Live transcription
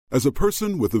As a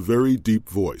person with a very deep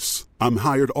voice, I'm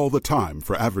hired all the time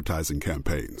for advertising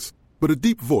campaigns. But a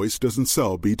deep voice doesn't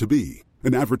sell B2B,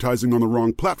 and advertising on the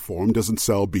wrong platform doesn't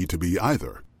sell B2B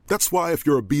either. That's why if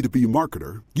you're a B2B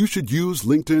marketer, you should use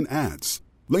LinkedIn ads.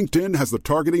 LinkedIn has the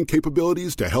targeting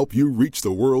capabilities to help you reach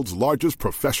the world's largest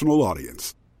professional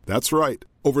audience. That's right,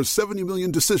 over 70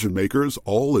 million decision makers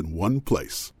all in one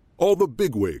place. All the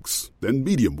big wigs, then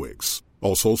medium wigs,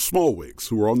 also small wigs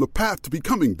who are on the path to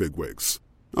becoming big wigs.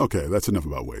 Okay, that's enough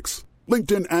about wigs.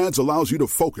 LinkedIn ads allows you to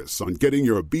focus on getting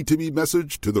your B2B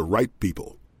message to the right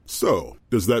people. So,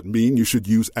 does that mean you should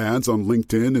use ads on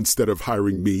LinkedIn instead of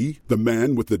hiring me, the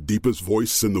man with the deepest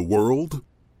voice in the world?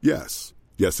 Yes.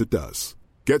 Yes, it does.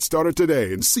 Get started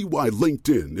today and see why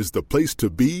LinkedIn is the place to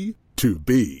be to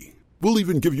be. We'll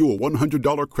even give you a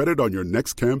 $100 credit on your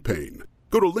next campaign.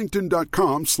 Go to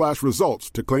linkedin.com/results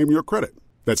to claim your credit.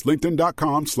 That's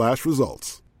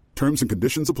linkedin.com/results. Terms and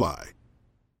conditions apply.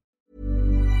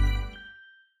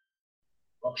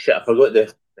 Oh shit, I forgot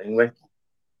the thing, Rick.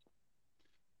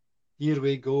 Here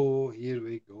we go, here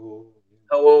we go.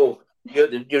 Hello,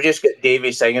 you just got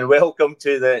Davey singing. Welcome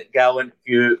to the Gallant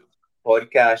Few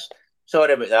podcast.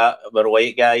 Sorry about that, we're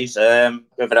late, guys.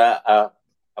 We've had a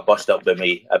bust up by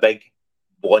me, a big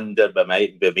blunder by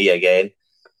me again.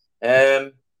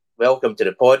 Welcome to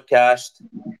the podcast.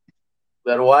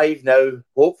 We're live now,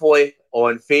 hopefully,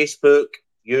 on Facebook,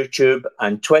 YouTube,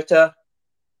 and Twitter.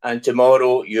 And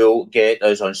tomorrow you'll get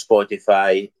us on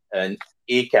Spotify and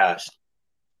Acast.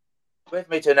 With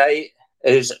me tonight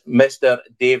is Mr.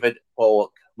 David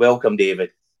Pollock. Welcome,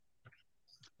 David.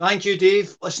 Thank you,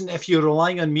 Dave. Listen, if you're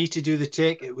relying on me to do the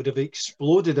tech, it would have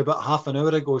exploded about half an hour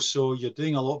ago, so you're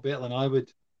doing a lot better than I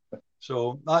would.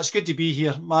 So that's good to be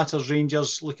here. Matters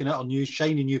Rangers, looking at our new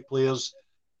shiny new players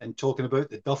and talking about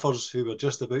the duffers who were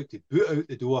just about to boot out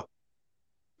the door.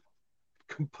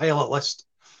 Compile a list.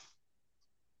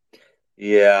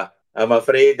 Yeah, I'm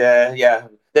afraid.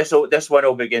 This one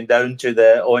will begin down to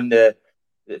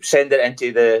send it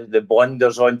into the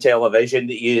blunders on television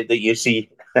that you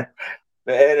see. But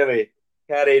anyway,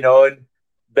 carrying on.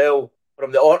 Bill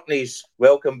from the Orkneys.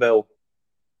 Welcome, Bill.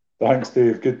 Thanks,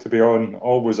 Dave. Good to be on.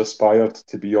 Always aspired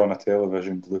to be on a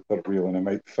television blooper reel, and I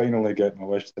might finally get my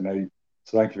wish tonight.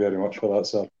 So thank you very much for that,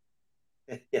 sir.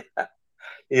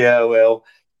 Yeah. Well,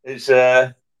 it's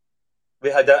we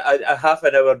had a half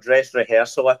an hour dress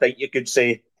rehearsal, I think you could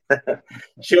say.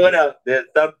 Shona,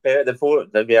 the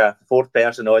fourth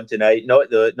person on tonight, not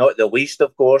the least,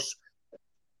 of course.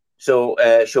 So,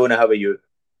 Shona, how are you?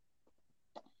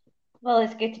 Well,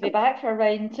 it's good to be back for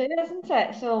round 2, isn't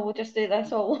it? So we'll just do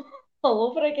this all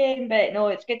over again. But no,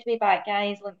 it's good to be back,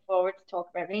 guys. Looking forward to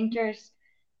talk about Rangers.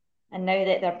 And now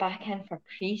that they're back in for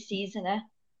pre-season,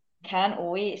 can't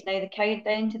wait. It's now the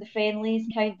countdown to the friendlies,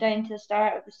 countdown to the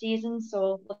start of the season.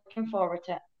 So looking forward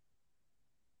to it.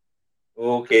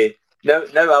 Okay. Now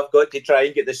I've got to try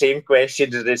and get the same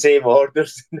questions in the same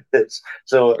orders.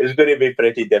 So it's going to be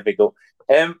pretty difficult.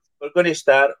 We're going to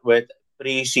start with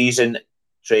pre-season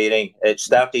training. It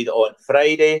started on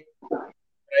Friday.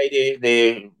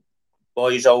 The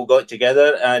boys all got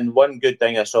together, and one good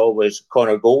thing I saw was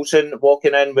Connor Goldson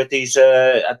walking in with his,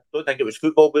 I don't think it was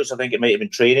football boots, I think it might have been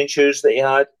training shoes that he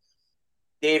had.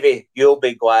 Davey, you'll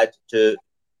be glad to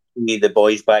see the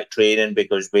boys back training,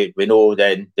 because we know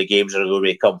then the games are going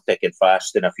to come thick and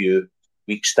fast in a few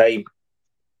weeks' time.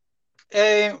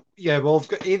 Well, we've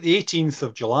got the 18th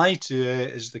of July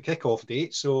is the kick-off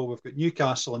date, so we've got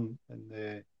Newcastle and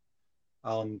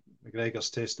Alan McGregor's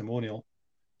testimonial.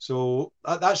 So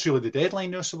that's really the deadline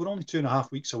now, so we're only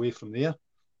 2.5 weeks away from there.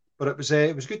 But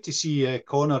it was good to see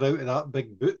Connor out of that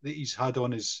big boot that he's had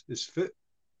on his foot,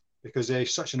 because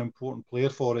he's such an important player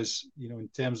for us, in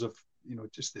terms of,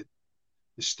 just the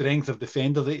strength of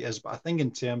defender that he is. But I think in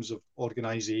terms of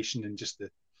organisation and just the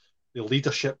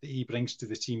leadership that he brings to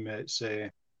the team, it's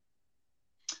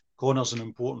Connor's an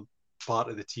important part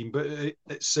of the team. But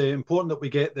it's important that we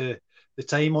get the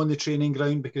time on the training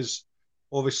ground, because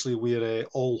obviously we're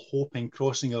all hoping,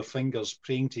 crossing our fingers,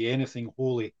 praying to anything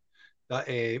holy, that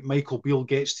Michael Beale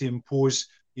gets to impose,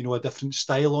 a different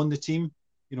style on the team,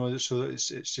 so it's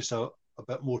just a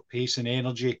bit more pace and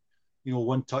energy,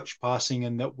 one-touch passing,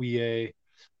 and that we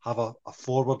have a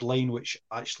forward line which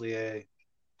actually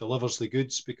delivers the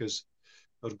goods, because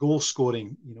our goal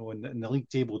scoring, in the league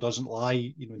table doesn't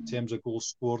lie, in terms of goals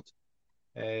scored.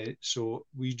 So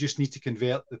we just need to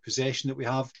convert the possession that we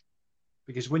have,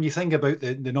 because when you think about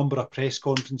the number of press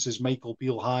conferences Michael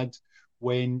Beale had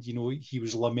when, he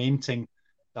was lamenting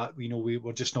that, we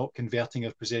were just not converting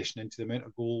our possession into the amount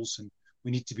of goals, and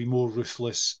we need to be more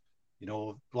ruthless,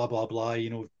 blah, blah, blah,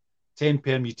 10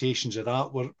 permutations of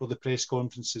that were the press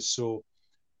conferences. So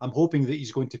I'm hoping that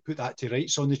he's going to put that to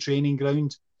rights on the training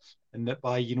ground, and that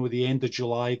by the end of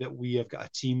July that we have got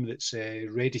a team that's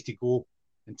ready to go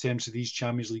in terms of these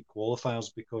Champions League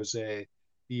qualifiers, because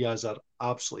these are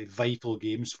absolutely vital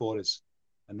games for us,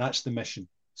 and that's the mission.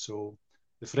 So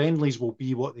the friendlies will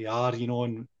be what they are,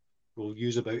 and we'll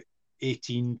use about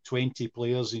 18, 20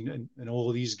 players in all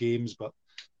of these games. But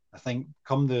I think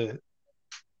come the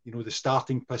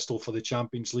starting pistol for the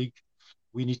Champions League,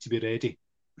 we need to be ready.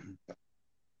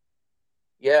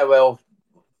 Yeah, well,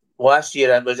 last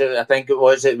year I think it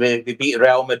was that we beat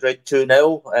Real Madrid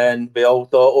 2-0, and we all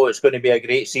thought, it's going to be a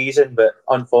great season, but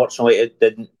unfortunately it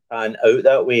didn't pan out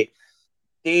that way.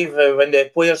 Dave, when the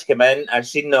players came in, I've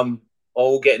seen them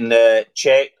all getting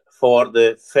checked for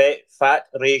the fat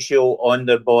ratio on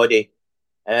their body.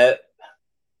 I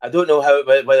don't know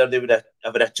whether they would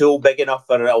have a tool big enough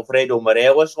for Alfredo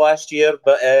Morelos last year,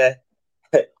 but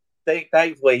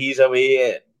thankfully he's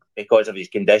away because of his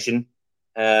condition,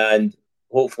 and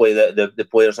hopefully the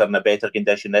players are in a better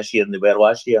condition this year than they were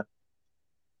last year.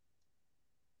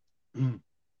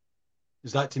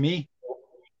 Is that to me?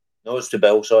 No, it's to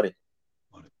Bill, sorry.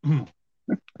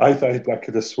 I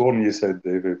could have sworn you said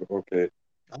David, but okay.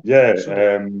 Yeah,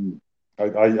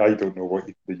 I don't know what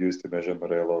they used to measure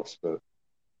Morelos, but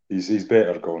he's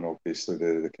better gone, obviously.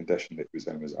 The condition that he was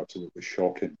in was absolutely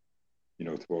shocking,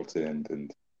 towards the end,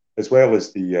 and as well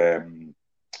as the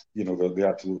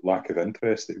absolute lack of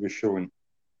interest that he was showing.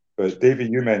 But Davey,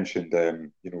 you mentioned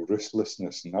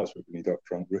ruthlessness, and that's what we need up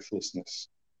front, ruthlessness.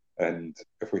 And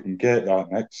if we can get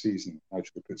that next season,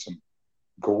 actually put some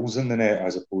goals in the net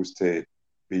as opposed to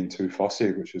being too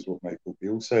fussy, which is what Michael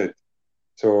Beale said.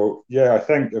 So yeah, I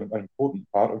think an important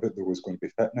part of it though was going to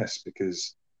be fitness,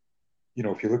 because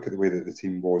if you look at the way that the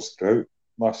team was throughout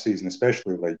last season,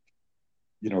 especially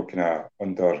kind of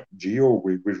under Gio,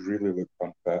 we really looked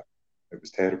unfit. It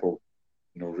was terrible,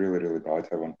 really, really bad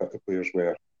how unfit the players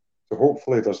were. So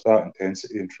hopefully there's that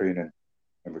intensity in training,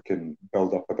 and we can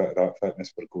build up a bit of that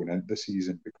fitness for going into the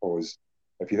season, because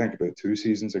if you think about 2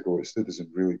 seasons ago, it stood us in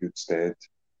really good stead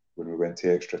when we went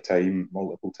to extra time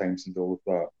multiple times and all of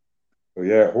that. So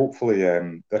yeah, hopefully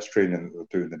this training that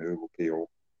they're doing the new will pay off.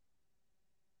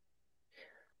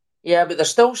 Yeah, but there's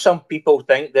still some people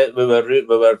think that we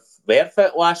were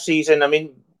fit last season. I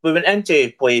mean, we went in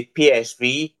to play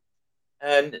PSV,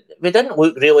 and we didn't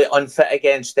look really unfit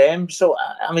against them. So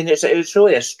I mean, it's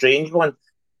really a strange one.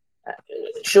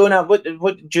 Shona, what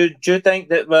do you think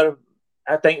that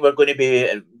I think we're going to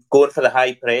be going for the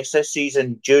high press this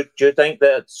season. Do you think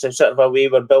that's sort of a way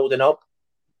we're building up?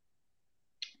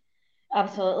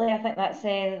 Absolutely. I think that's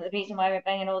the reason why we're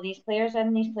bringing all these players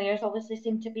in. These players obviously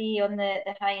seem to be on the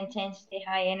high intensity,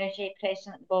 high energy,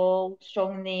 pressing at the ball,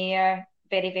 strong in the air,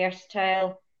 very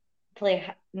versatile, play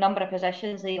a number of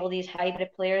positions, all these hybrid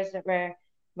players that we're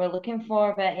looking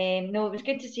for. But no, it was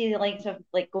good to see the likes of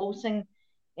like Golson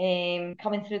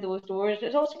coming through those doors. It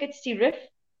was also good to see Roof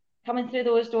coming through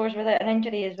those doors without an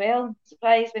injury as well.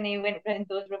 Surprised when he went around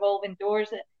those revolving doors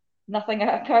that nothing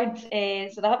occurred.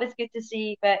 So that was good to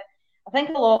see. But I think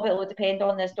a lot of it will depend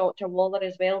on this Dr. Waller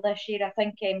as well this year. I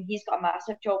think he's got a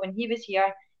massive job. When he was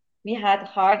here, we had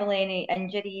hardly any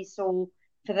injuries. So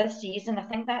for this season, I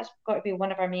think that's got to be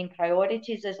one of our main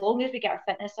priorities. As long as we get our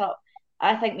fitness up,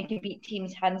 I think we can beat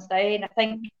teams hands down. I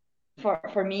think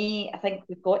for me, I think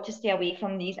we've got to stay away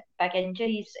from these big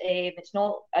injuries. It's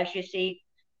not, as you say,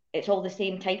 it's all the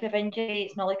same type of injury.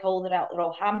 It's not like they're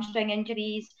all hamstring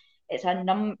injuries. It's a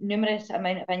numerous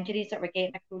amount of injuries that we're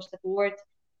getting across the board,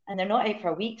 and they're not out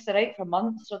for weeks; they're out for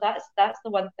months. So that's the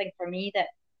one thing for me that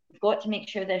we've got to make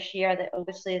sure this year that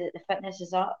obviously that the fitness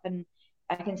is up. And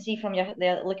I can see from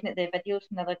looking at the videos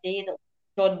from the other day that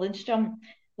John Lundstrom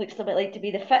looks a bit like to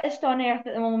be the fittest on earth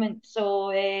at the moment. So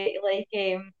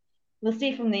we'll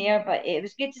see from there. But it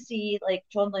was good to see like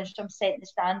John Lundstrom setting the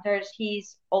standards.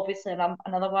 He's obviously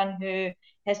another one who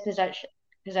his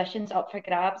position's up for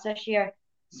grabs this year.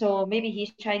 So maybe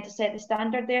he's trying to set the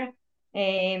standard there.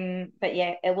 But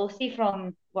yeah, we'll see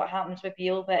from what happens with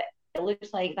Beale. But it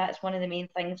looks like that's one of the main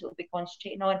things that we'll be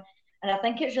concentrating on. And I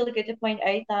think it's really good to point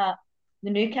out that the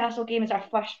Newcastle game is our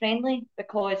first friendly,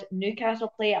 because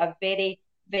Newcastle play a very,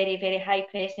 very, very high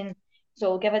pressing. So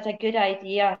it'll give us a good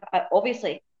idea.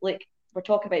 Obviously, look, we're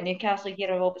talking about Newcastle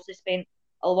here. I've obviously spent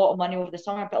a lot of money over the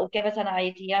summer, but it'll give us an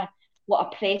idea what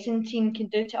a pressing team can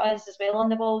do to us as well on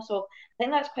the ball. So I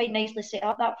think that's quite nicely set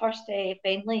up, that first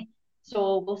friendly.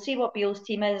 So we'll see what Beale's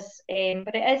team is.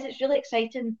 But it's really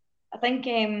exciting. I think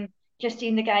just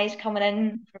seeing the guys coming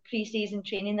in for pre-season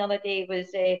training the other day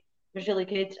was really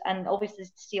good. And obviously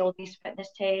to see all these fitness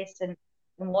tests and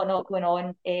and whatnot going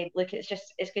on. Look,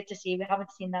 it's good to see. We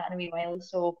haven't seen that in a wee while.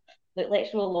 So look,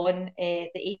 let's roll on the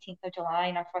 18th of July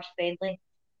in our first friendly,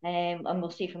 and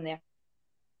we'll see from there.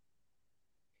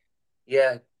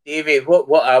 Yeah, Davey,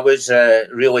 what I was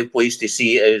really pleased to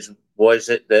see was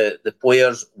that the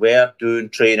players were doing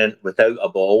training without a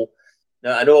ball.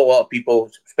 Now, I know a lot of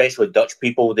people, especially Dutch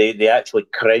people, they actually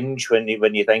cringe when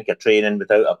you think of training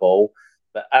without a ball.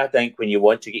 But I think when you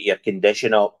want to get your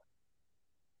condition up,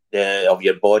 of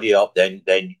your body up, then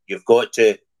you've got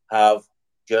to have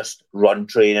just run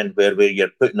training where you're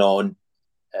putting on,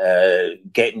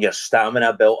 getting your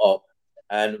stamina built up.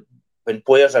 And when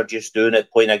players are just doing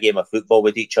it, playing a game of football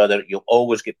with each other, you'll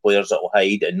always get players that will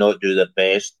hide and not do their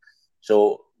best.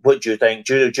 So, what do you think?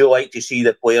 Do you like to see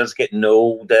the players getting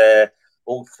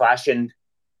old-fashioned,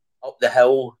 up the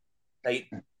hill type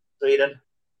training?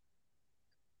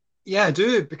 Yeah, I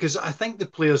do, because I think the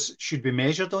players should be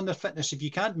measured on their fitness. If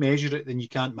you can't measure it, then you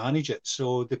can't manage it.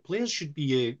 So the players should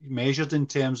be measured in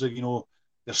terms of,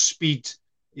 their speed,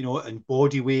 and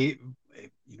body weight,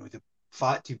 the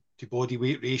fat to body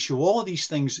weight ratio. All of these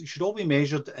things should all be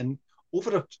measured and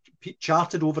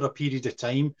charted over a period of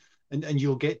time. And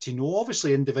you'll get to know,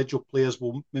 obviously, individual players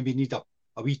will maybe need a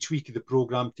wee tweak of the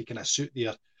program to kind of suit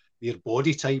their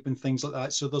body type and things like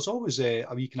that. So there's always a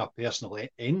wee kind of personal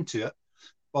end to it.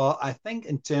 But I think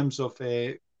in terms of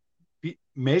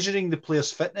measuring the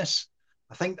player's fitness,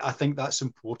 I think that's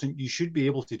important. You should be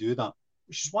able to do that,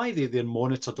 which is why they're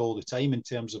monitored all the time in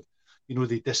terms of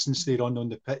the distance they run on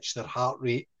the pitch, their heart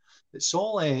rate. It's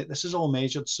all this is all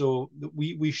measured, so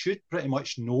we should pretty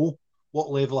much know what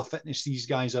level of fitness these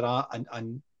guys are at,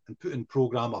 and put in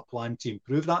program a plan to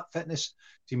improve that fitness,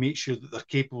 to make sure that they're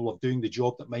capable of doing the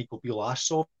job that Michael Beale asks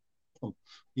of them.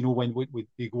 When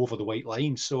we go over the white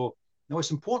line. So. No,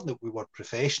 it's important that we were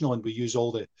professional and we use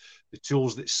all the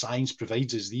tools that science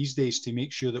provides us these days to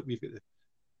make sure that we've got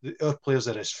our players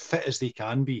are as fit as they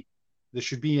can be. There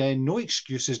should be no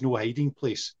excuses, no hiding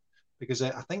place. Because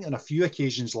I think on a few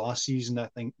occasions last season, I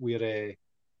think we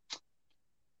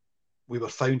were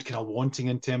found kind of wanting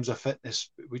in terms of fitness.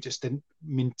 We just didn't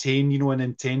maintain, an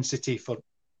intensity for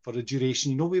a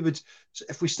duration. We would,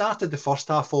 if we started the first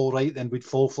half all right, then we'd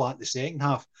fall flat the second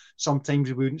half. Sometimes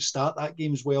we wouldn't start that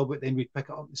game as well, but then we'd pick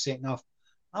it up in the second half.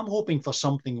 I'm hoping for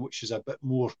something which is a bit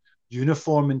more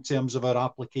uniform in terms of our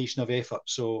application of effort.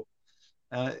 So,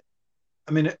 I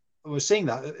was saying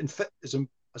that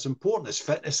as important as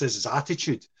fitness is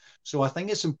attitude. So I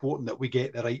think it's important that we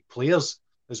get the right players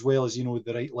as well as,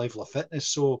 the right level of fitness.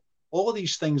 So all of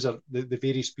these things are the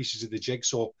various pieces of the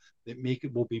jigsaw that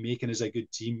will be making us a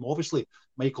good team. Obviously,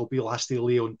 Michael Beale has to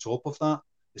lay on top of that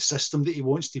the system that he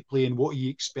wants to play and what he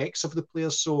expects of the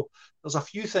players. So there's a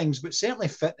few things, but certainly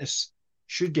fitness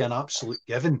should be an absolute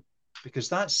given, because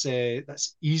that's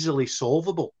easily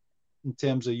solvable in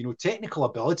terms of technical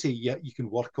ability. Yeah, you can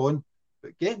work on,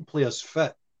 but getting players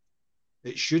fit,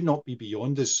 it should not be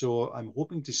beyond us. So I'm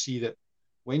hoping to see that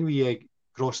when we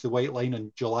cross the white line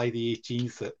on July the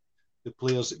 18th, that the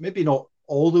players, maybe not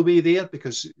all the way there,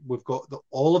 because we've got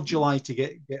all of July to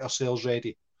get ourselves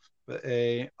ready. But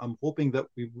I'm hoping that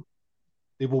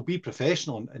they will be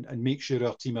professional and make sure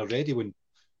our team are ready when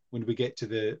we get to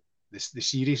the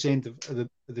serious end of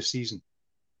the season.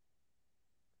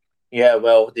 Yeah,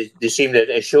 well, they seem that,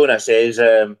 as Shona says,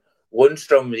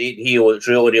 Lundstrom, he looks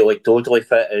really, really totally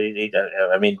fit.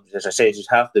 As I said, he's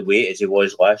half the weight as he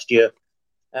was last year.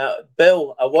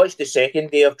 Bill, I watched the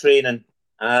second day of training,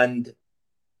 and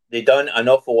they done an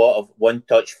awful lot of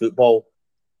one-touch football.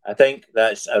 I think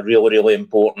that's a really, really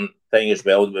important thing as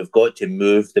well. We've got to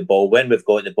move the ball. When we've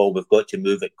got the ball, we've got to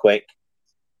move it quick.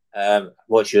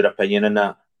 What's your opinion on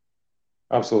that?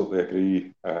 Absolutely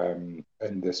agree. And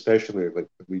especially like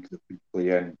the league that we play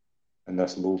in, and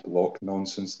this low block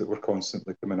nonsense that we're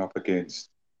constantly coming up against,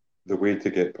 the way to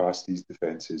get past these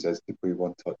defences is to play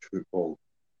one-touch football.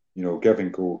 Give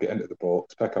and go, get into the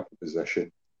box, pick up a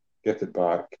position, get it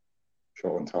back,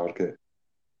 shot on target.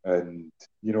 And,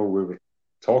 we were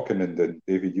talking, and then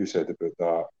David, you said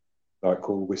about that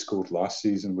goal we scored last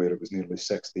season where it was nearly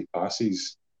 60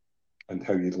 passes, and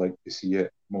how you'd like to see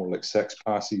it more like 6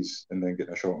 passes and then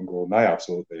getting a shot on goal. And I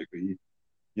absolutely agree.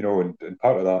 And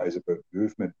part of that is about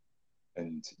movement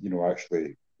and,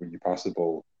 actually when you pass the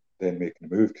ball, then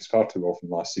making a move. Because far too often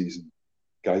last season,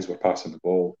 guys were passing the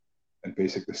ball and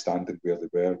basically standing where they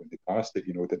were when they passed it,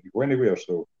 didn't go anywhere.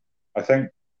 So I think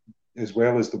as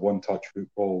well as the one-touch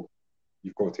football,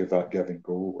 you've got to have that give and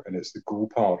go. And it's the goal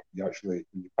part. You actually,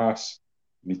 when you pass,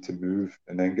 you need to move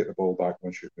and then get the ball back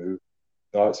once you've moved.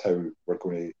 That's how we're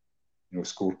going to,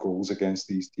 score goals against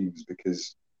these teams,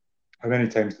 because how many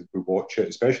times did we watch it,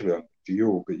 especially on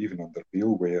Gio, but even under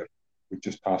Beale, where we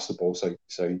just pass the ball side to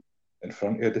side in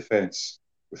front of a defence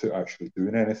without actually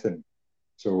doing anything.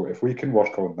 So if we can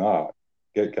work on that,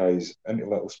 get guys into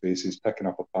little spaces, picking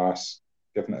up a pass,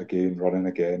 giving it again, running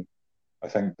again, I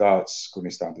think that's going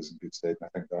to stand us in good stead. And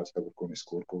I think that's how we're going to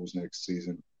score goals next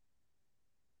season.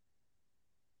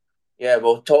 Yeah,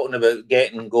 well, talking about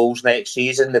getting goals next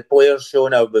season, the players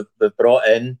Shona we've brought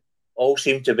in all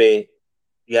seem to be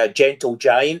gentle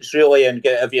giants, really. And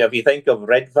if you think of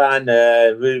Redvan,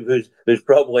 who's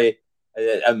probably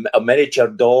a miniature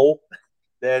doll,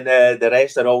 then the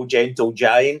rest are all gentle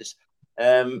giants.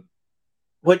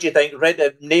 What do you think?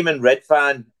 Naming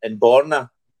Redvan and Borna,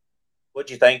 what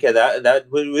do you think of that?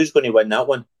 Who's going to win that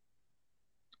one?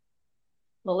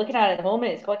 Well, looking at it at the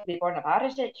moment, it's got to be Borna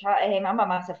Barisic. I'm a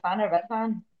massive fan of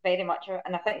Ridvan, very much,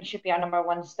 and I think he should be our number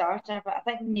one starter. But I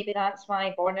think maybe that's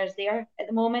why Borna's there at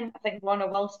the moment. I think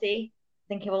Borna will stay. I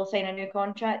think he will sign a new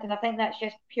contract, and I think that's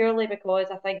just purely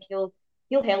because I think he'll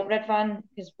help Ridvan,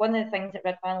 because one of the things that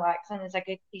Ridvan lacks in is a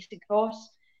good decent cross.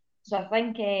 So I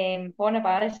think Borna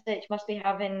Barisic must be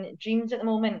having dreams at the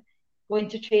moment, going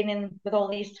to training with all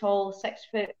these tall 6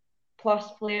 foot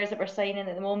plus players that we're signing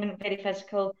at the moment, very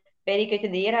physical, very good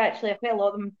in the air. Actually, quite a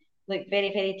lot of them look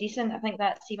very, very decent. I think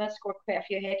that Seema scored quite a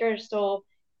few headers, so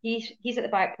he's at the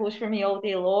back post for me all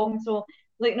day long. So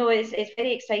look, no, it's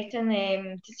very exciting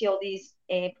to see all these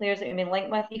players that we've been linked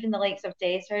with, even the likes of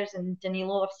Dessers and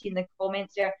Danilo. I've seen the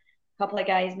comments there, a couple of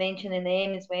guys mentioning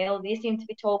them as well. They seem to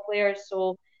be tall players,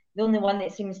 so the only one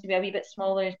that seems to be a wee bit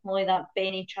smaller is probably that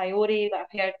Benny Traore that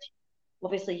I've heard.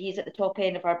 Obviously, he's at the top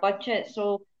end of our budget,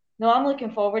 so no, I'm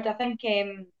looking forward. I think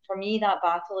for me that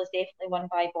battle is definitely won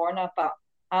by Borna, but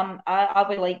I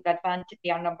would like Redvan to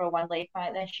be our number one left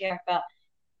back this year. But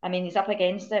I mean, he's up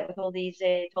against it with all these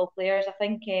tall players. I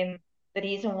think the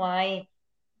reason why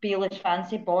Beale is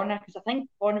fancy Borna, because I think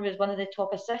Borna was one of the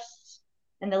top assists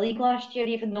in the league last year,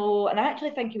 even though, and I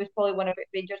actually think he was probably one of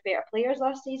Rangers' better players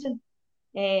last season.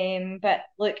 But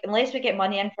look, unless we get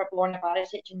money in for Borna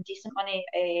Barisic and decent money,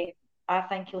 I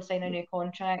think he'll sign a new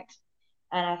contract.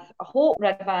 And I hope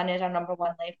Ridvan is our number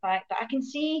one left back. But I can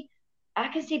see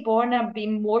Borna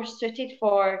being more suited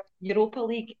for Europa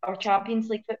League or Champions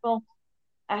League football.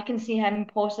 I can see him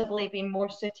possibly being more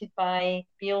suited by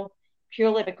Beale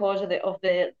purely because of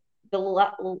the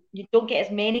you don't get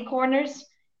as many corners,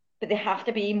 but they have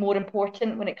to be more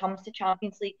important when it comes to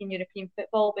Champions League and European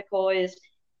football, because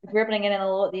if we're bringing in a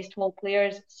lot of these tall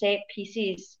players, set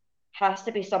pieces has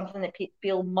to be something that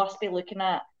Beale must be looking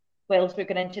at whilst we're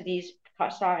going into these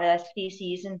start of this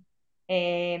pre-season.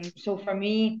 So for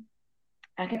me,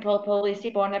 I could probably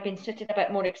see Borna being suited a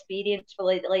bit more experience for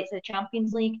like the likes of the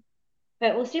Champions League.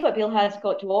 But we'll see what Beale has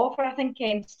got to offer. I think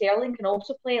Sterling can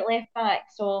also play at left back,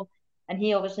 so, and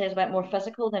he obviously is a bit more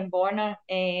physical than Borna.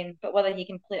 But whether he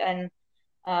can play in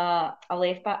a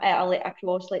left back, a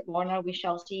cross like Borna, we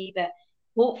shall see. But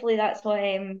hopefully that's what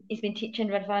he's been teaching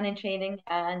Ridvan in training,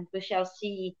 and we shall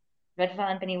see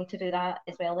Ridvan being able to do that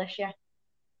as well this year.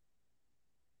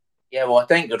 Yeah, well, I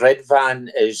think Redvan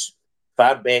is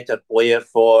far better player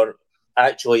for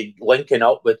actually linking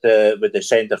up with the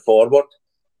centre forward.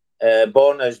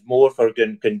 Borna is more for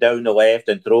going down the left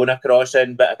and throwing a cross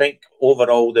in, but I think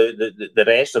overall the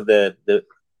rest of the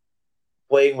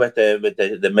playing with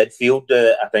the midfield,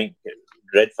 I think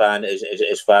Redvan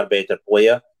is far better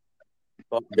player.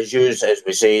 But as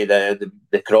we say,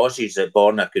 the crosses that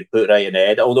Borna could put right in the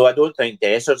head. Although I don't think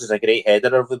Dessers is a great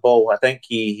header of the ball. I think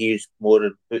he's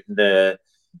more putting the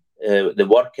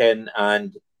work in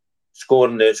and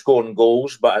scoring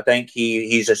goals. But I think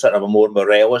he's a sort of a more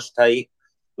Morelos type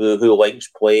who likes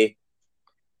play.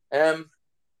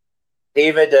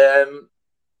 David,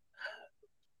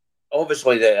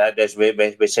 obviously, as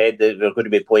we said, that we're going to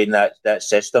be playing that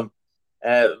system.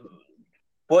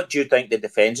 What do you think the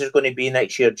defence is going to be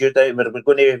next year? Do you think are we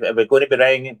going to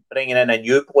be bringing in a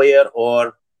new player,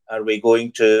 or are we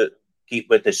going to keep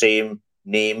with the same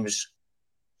names?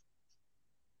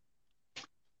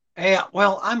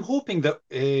 Well, I'm hoping that,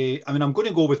 I'm going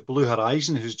to go with Blue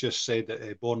Horizon, who's just said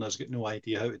that Borna's got no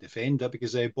idea how to defend it,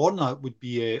 because Borna would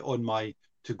be on my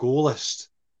to-go list.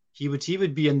 He would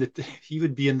be in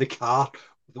the car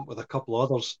with a couple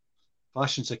others,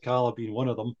 Fashion Sakala being one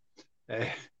of them.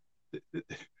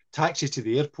 Taxi to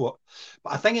the airport.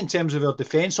 But I think in terms of our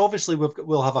defence, obviously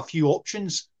we'll have a few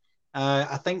options.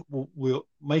 I think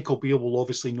Michael Beale will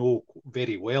obviously know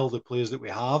very well the players that we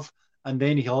have, and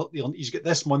then he's got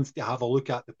this month to have a look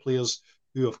at the players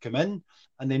who have come in,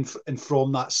 and then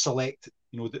from that select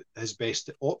his best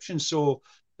options. So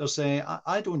there's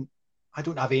I don't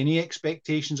have any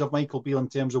expectations of Michael Beale in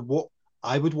terms of what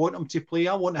I would want him to play.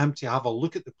 I want him to have a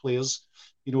look at the players,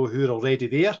 who are already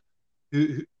there,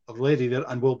 who are already there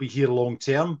and will be here long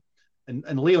term,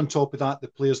 and lay on top of that the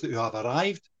players who have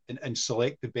arrived and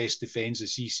select the best defence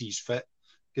as he sees fit.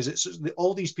 Because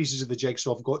all these pieces of the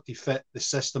jigsaw have got to fit the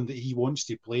system that he wants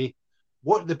to play.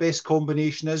 What the best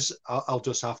combination is, I'll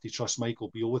just have to trust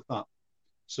Michael Beale with that.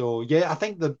 So, yeah, I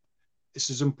think this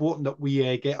is important that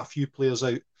we get a few players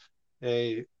out.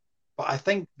 But I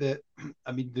think that,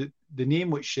 the name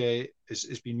which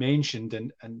has been mentioned,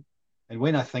 and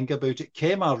when I think about it,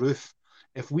 Kemar Roof,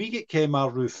 if we get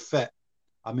Kemar Roof fit,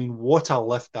 what a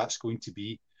lift that's going to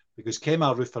be. Because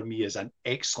Kemar Roof, for me, is an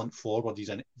excellent forward. He's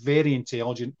a very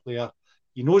intelligent player.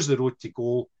 He knows the road to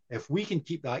goal. If we can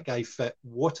keep that guy fit,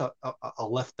 what a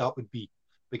lift that would be.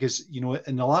 Because,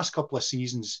 in the last couple of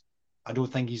seasons, I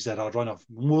don't think he's had a run of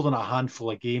more than a handful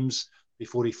of games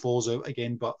before he falls out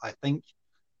again. But I think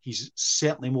he's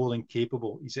certainly more than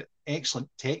capable. He's excellent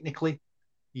technically.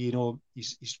 He's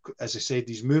as I said,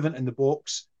 he's moving in the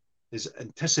box. His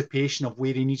anticipation of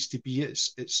where he needs to be,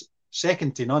 it's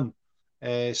second to none.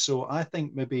 So I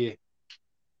think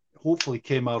hopefully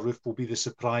Kemar Roof will be the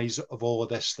surprise of all of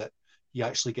this, that he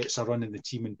actually gets a run in the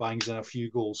team and bangs in a few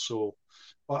goals. So,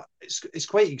 but it's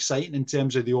quite exciting in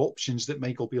terms of the options that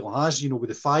Michael Beale has, with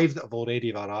the 5 that have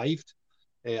already arrived.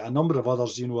 A number of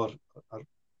others, are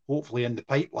hopefully in the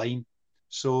pipeline.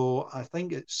 So I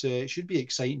think it should be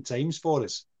exciting times for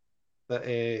us.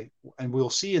 And we'll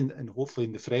see, and hopefully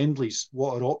in the friendlies,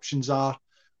 what our options are.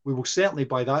 We will certainly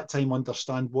by that time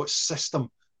understand what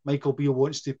system Michael Beale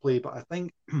wants to play. But I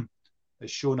think, as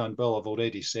Shona and Bill have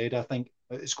already said, I think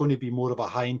it's going to be more of a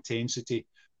high-intensity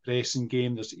pressing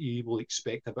game. You will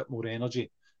expect a bit more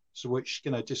energy. So which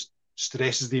kind of just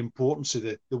stresses the importance of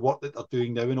the work that they're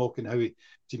doing now in Auchenhowie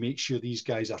to make sure these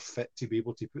guys are fit to be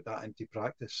able to put that into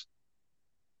practice.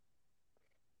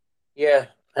 Yeah.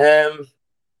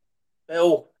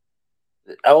 Well,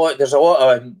 there's a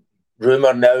lot of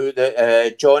rumour now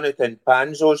that Jonathan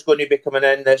Panzo is going to be coming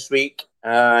in this week,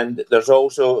 and there's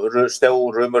also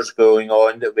still rumours going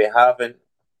on that we haven't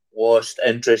lost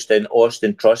interest in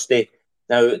Austin Trusty.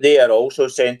 Now, they are also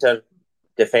central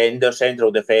defenders.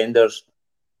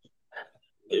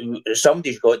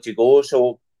 Somebody's got to go.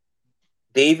 So,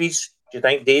 Davies, do you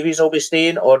think Davies will be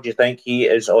staying, or do you think he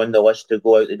is on the list to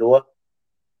go out the door?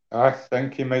 I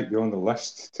think he might be on the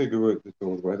list to go out the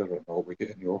door. Whether or not we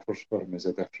get any offers for him is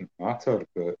a different matter.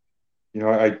 But,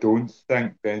 I don't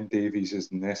think Ben Davies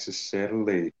is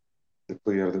necessarily the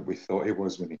player that we thought he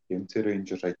was when he came to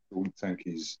Rangers. I don't think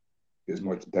he's got as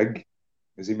much dig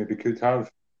as he maybe could have.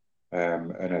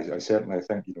 And I certainly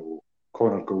think,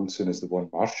 Connor Goldson is the one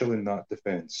marshalling that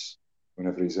defence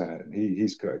whenever he's in it. And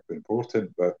he's critically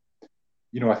important. But,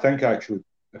 I think actually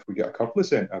if we get a couple of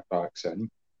centre-backs in,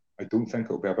 I don't think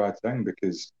it'll be a bad thing,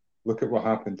 because look at what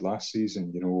happened last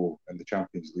season, in the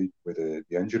Champions League with the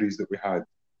injuries that we had,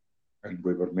 and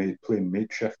we were playing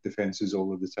makeshift defences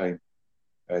all of the time.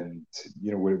 And,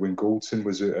 when Goldson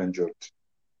was out injured,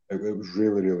 it was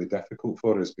really, really difficult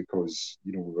for us, because,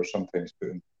 we were sometimes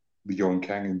putting Leon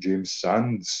King and James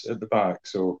Sands at the back.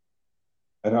 So,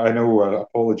 and I know,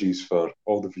 apologies for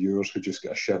all the viewers who just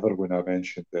get a shiver when I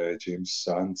mentioned James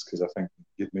Sands, because I think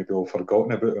you'd maybe all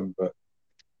forgotten about him. But,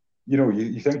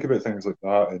 you think about things like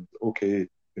that, and okay, it'd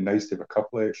be nice to have a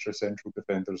couple of extra central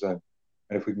defenders in.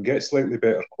 And if we can get slightly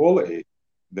better quality,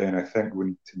 then I think we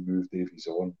need to move Davies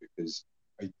on, because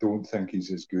I don't think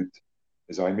he's as good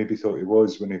as I maybe thought he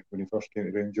was when he first came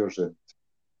to Rangers. And,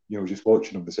 just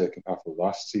watching him the second half of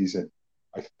last season,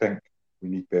 I think we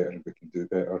need better and we can do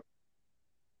better.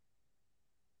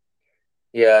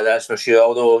 Yeah, that's for sure.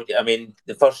 Although,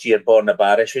 the first year Borna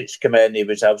Barisic came in, he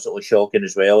was absolutely shocking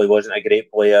as well. He wasn't a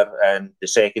great player. And the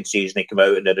second season, he came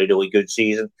out in a really good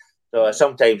season. So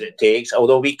sometimes it takes,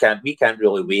 although we can't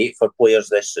really wait for players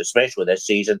especially this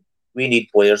season. We need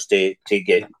players to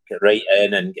get right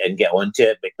in and get onto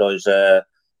it, because,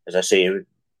 as I say,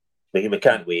 we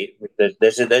can't wait.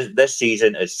 This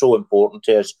season is so important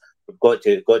to us. We've got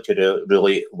to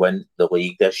really win the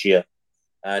league this year.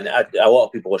 And a lot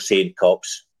of people are saying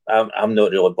cups. I'm not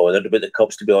really bothered about the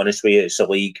cups, to be honest with you. It's the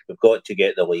league. We've got to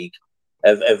get the league.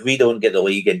 If we don't get the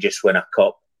league and just win a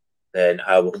cup, then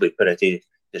I will be pretty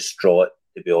distraught,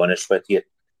 to be honest with you.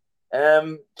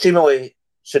 Seemingly,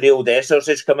 Cyriel Dessers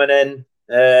is coming in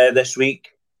this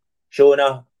week.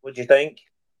 Shona, what do you think?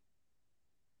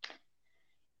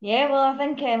 Yeah, well, I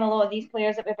think a lot of these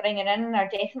players that we're bringing in are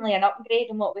definitely an upgrade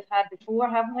on what we've had before,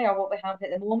 haven't we, or what we have at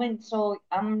the moment. So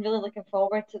I'm really looking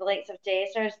forward to the likes of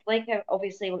Dessers. Like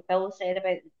obviously what Bill said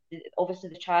about obviously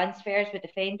the transfers with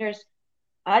defenders,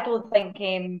 I don't think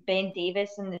Ben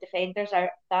Davies and the defenders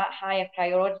are that high a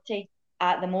priority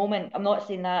at the moment. I'm not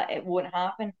saying that it won't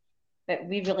happen, but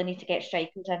we really need to get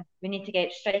strikers in. We need to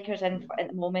get strikers in at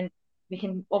the moment. We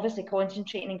can obviously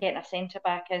concentrate on getting a centre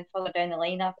back in further down the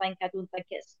line. I don't think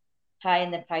it's high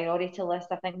in the priority list.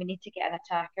 I think we need to get in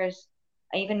attackers.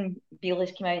 Even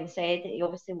Beale's came out and said that he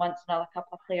obviously wants another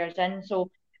couple of players in. So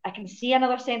I can see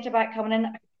another centre back coming in.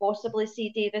 I could possibly see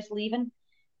Davis leaving.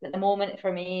 But at the moment,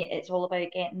 for me, it's all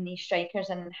about getting these strikers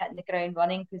in and hitting the ground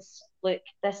running. Because look,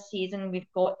 this season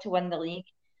we've got to win the league.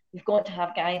 We've got to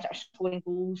have guys that are scoring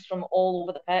goals from all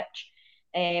over the pitch.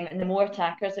 And the more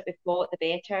attackers that we've got,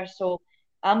 the better. So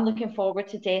I'm looking forward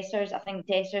to Dessers. I think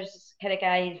Dessers is the kind of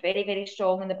guy who's very, very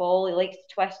strong on the ball. He likes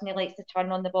to twist and he likes to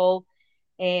turn on the ball.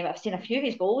 I've seen a few of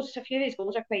his goals. A few of his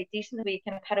goals are quite decent, the way he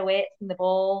kind of pirouettes in the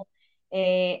ball.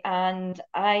 And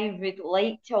I would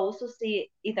like to also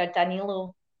see either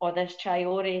Danilo or this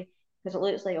Traore, because it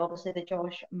looks like obviously the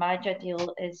Josh Maja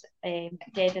deal is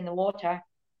dead in the water.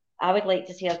 I would like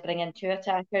to see us bring in 2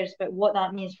 attackers, but what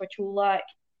that means for Cholak,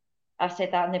 I've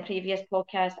said that in the previous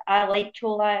podcast. I like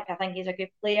Cholak. I think he's a good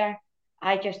player.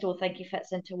 I just don't think he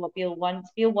fits into what Beale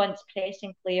wants. Beale wants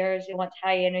pressing players. He wants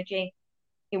high energy.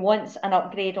 He wants an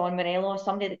upgrade on Morelos,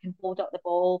 somebody that can hold up the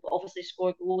ball, but obviously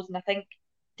score goals. And I think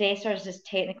Dessers is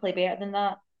technically better than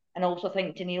that. And I also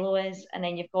think Danilo is. And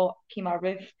then you've got Kemar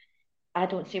Roof. I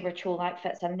don't see where Cholak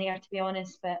fits in there, to be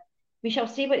honest. But we shall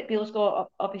see what Beale's got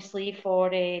up his sleeve for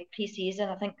pre-season.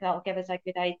 I think that'll give us a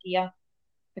good idea,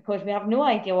 because we have no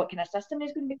idea what kind of system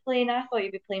he's going to be playing. I thought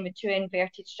he'd be playing with 2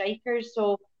 inverted strikers,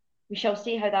 so we shall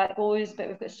see how that goes. But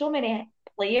we've got so many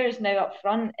players now up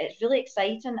front. It's really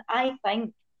exciting. I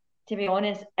think, to be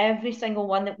honest, every single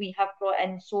one that we have brought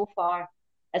in so far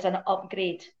is an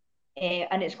upgrade,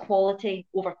 and it's quality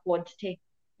over quantity.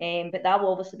 But that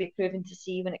will obviously be proven to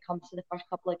see when it comes to the first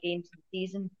couple of games of the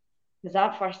season, because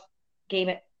that first game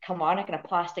at Kilmarnock in a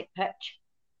plastic pitch,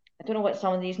 I don't know what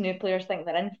some of these new players think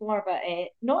they're in for, but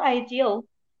not ideal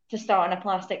to start on a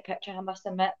plastic pitch, I must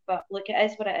admit. But look, it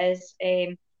is what it is.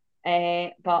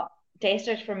 But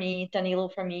Dessers for me, Danilo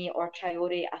for me, or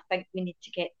Traore, I think we need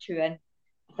to get 2 in.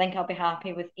 I think I'll be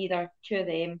happy with either 2 of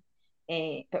them.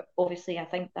 But obviously, I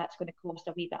think that's going to cost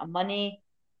a wee bit of money.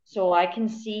 So I can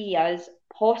see us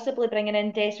possibly bringing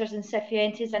in Dessers and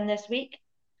Cifuentes in this week.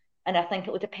 And I think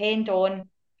it will depend on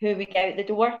who we get out the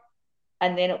door.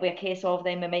 And then it'll be a case of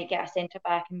then we might get a centre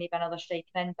back and maybe another striker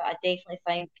in. But I definitely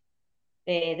think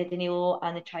the Danilo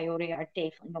and the Traore are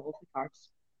definitely not off the cards.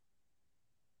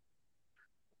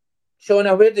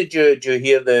 Shona, where did you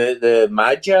hear the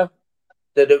Maja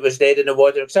that it was dead in the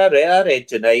water? Because I read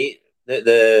tonight that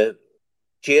the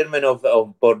chairman of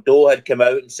Bordeaux had come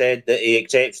out and said that he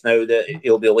accepts now that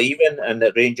he'll be leaving and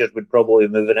that Rangers would probably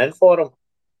be moving in for him.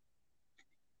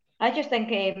 I just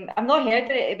think I've not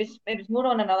heard it. It was more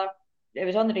on another. It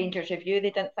was on the Rangers review. They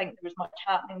didn't think there was much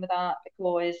happening with that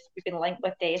because we've been linked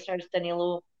with Dessers,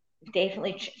 Danilo. We've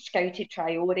definitely scouted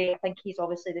Traore. I think he's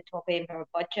obviously the top end of our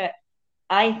budget.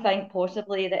 I think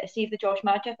possibly that, see the Josh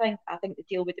Maja thing, I think the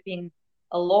deal would have been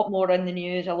a lot more in the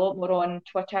news, a lot more on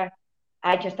Twitter.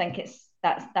 I just think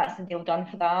that's the deal done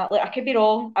for that. Like, I could be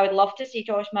wrong. I would love to see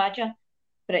Josh Maja,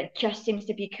 but it just seems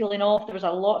to be cooling off. There was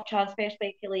a lot of transfer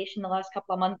speculation the last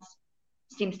couple of months.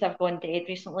 Seems to have gone dead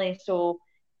recently. So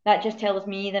that just tells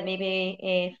me that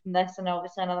maybe from this and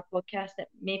obviously another podcast that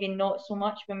maybe not so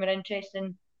much when we're interested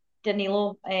in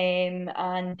Danilo and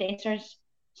Dessers.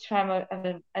 As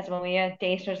I'm aware,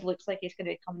 Dessers looks like he's going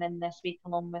to be coming in this week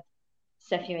along with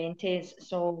Cifuentes.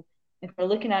 So if we're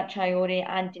looking at Traore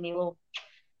and Danilo,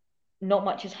 not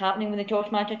much is happening with the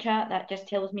Josh Maja chat. That just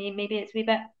tells me maybe it's a wee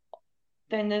bit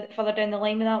further down the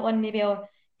line with that one. Maybe I'll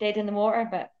dead in the water,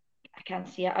 but I can't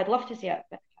see it. I'd love to see it,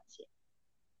 but I can't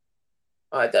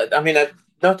see it. I mean,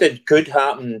 nothing could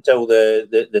happen until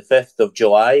the 5th of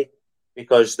July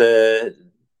because the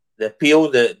appeal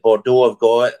that Bordeaux have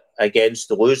got against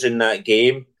losing that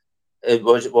game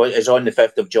is on the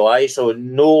 5th of July. So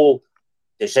no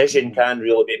decision can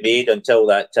really be made until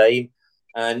that time.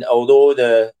 And although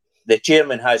the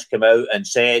chairman has come out and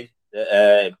said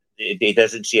that he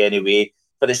doesn't see any way,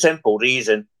 for the simple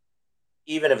reason,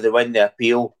 even if they win the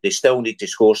appeal, they still need to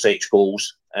score 6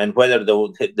 goals. And whether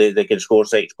they can score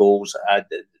 6 goals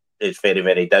is very,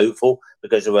 very doubtful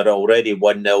because they were already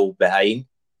 1-0 behind.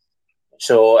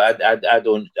 So I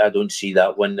don't see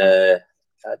that one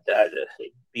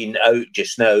being out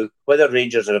just now. Whether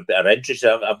Rangers are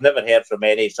interested, I've never heard from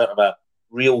any sort of a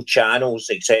real channels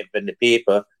except in the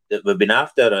paper that we've been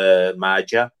after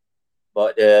Maja.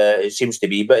 But it seems to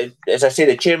be. But as I say,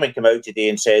 the chairman came out today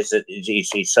and says that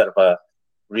he's sort of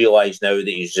realised now that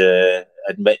he's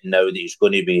admitting now that he's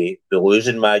going to be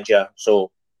losing Maja.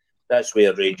 So that's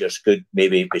where Rangers could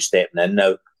maybe be stepping in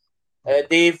now.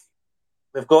 Dave,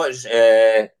 we've got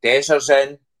Dessers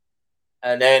in,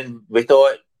 and then we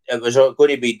thought it was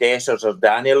going to be Dessers or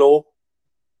Danilo,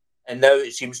 and now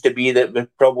it seems to be that we're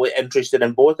probably interested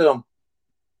in both of them.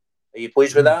 Are you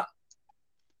pleased with that?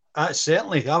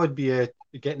 Certainly, I would be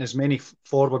getting as many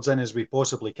forwards in as we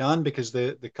possibly can, because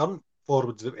the current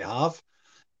forwards that we have,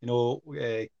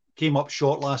 came up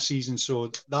short last season,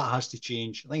 so that has to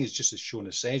change. I think it's just as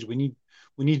Shona says, we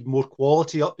need more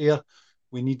quality up there.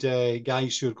 We need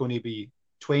guys who are going to be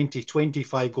 20,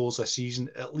 25 goals a season,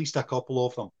 at least a couple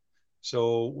of them,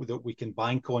 so that we can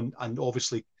bank on, and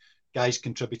obviously guys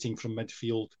contributing from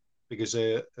midfield, because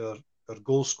our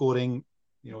goal scoring,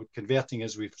 converting,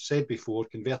 as we've said before,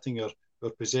 converting our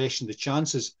possession, the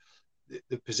chances,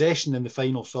 the possession in the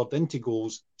final third into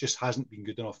goals just hasn't been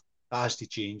good enough. That has to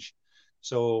change.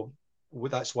 So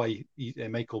that's why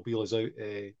Michael Beale is out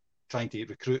trying to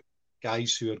recruit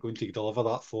guys who are going to deliver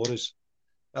that for us.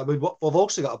 We've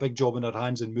also got a big job in our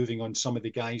hands in moving on some of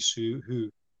the guys who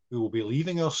will be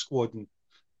leaving our squad.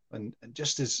 And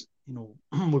just as,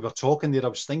 we were talking there, I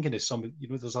was thinking of some,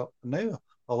 there's now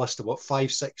a list of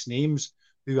 5-6 names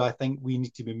who I think we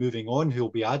need to be moving on, who will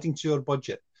be adding to our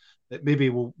budget, that maybe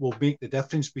will make the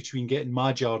difference between getting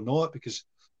Maja or not, because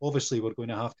obviously we're going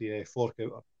to have to fork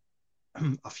out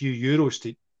a few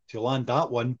euros to land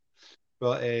that one.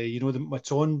 But, the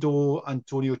Matondo,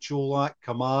 Antonio Cholak,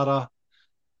 Kamara,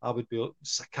 I would be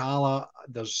Sakala.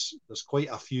 There's quite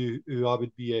a few who I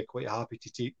would be quite happy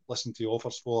to listen to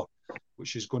offers for,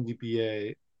 which is going to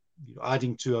be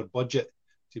adding to our budget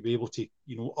to be able to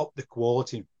up the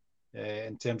quality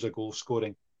in terms of goal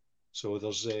scoring. So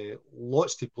there's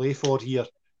lots to play for here.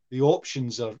 The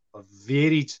options are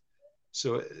varied,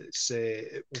 so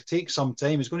it will take some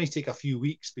time. It's going to take a few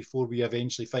weeks before we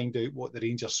eventually find out what the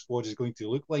Rangers squad is going to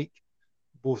look like,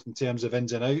 both in terms of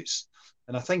ins and outs.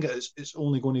 And I think it's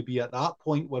only going to be at that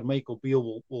point where Michael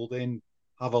Beale will then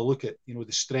have a look at the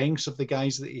strengths of the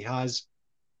guys that he has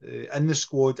in the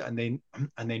squad, and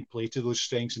then play to those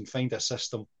strengths and find a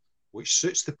system which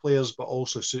suits the players but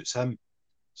also suits him.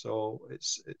 So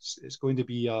it's going to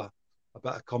be a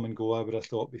bit of come and go, I would have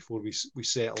thought, before we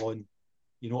settle on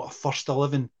a first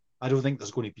 11. I don't think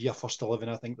there's going to be a first 11.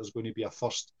 I think there's going to be a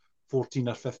first 14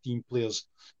 or 15 players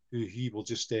who he will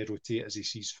just rotate as he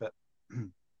sees fit.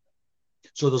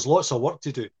 So there's lots of work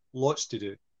to do,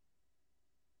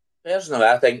 Personally,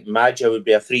 I think Maja would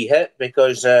be a free hit,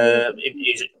 because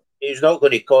he's not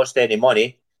going to cost any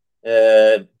money.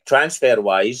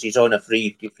 Transfer-wise, he's on a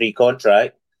free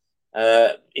contract.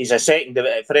 He's a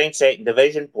French second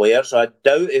division player, so I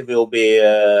doubt if he'll be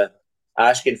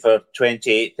asking for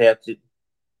 28, 30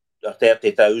 or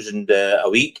 30,000 a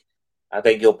week. I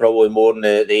think he'll probably more than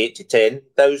the 8 to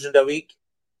 10,000 a week.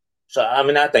 So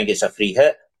I think it's a free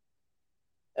hit.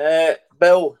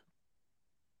 Bill,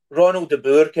 Ronald de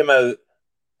Boer came out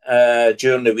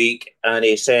during the week and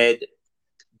he said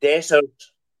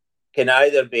Dessers can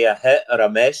either be a hit or a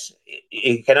miss.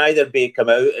 He can either come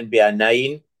out and be a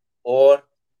 9 or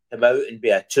come out and be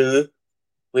a 2.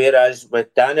 Whereas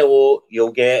with Danilo,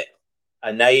 you'll get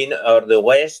a 9, or the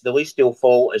least he'll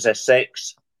fall is a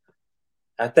 6.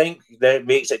 I think that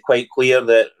makes it quite clear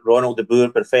that Ronald de Boer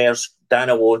prefers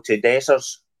Danilo to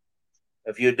Dessers.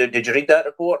 Did you read that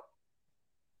report?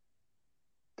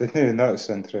 That's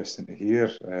interesting to hear.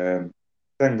 The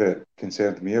thing that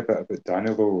concerned me a bit about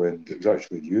Danilo, and it was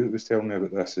actually you that was telling me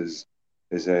about this,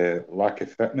 is a lack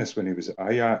of fitness when he was at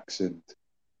Ajax, and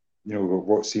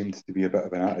what seemed to be a bit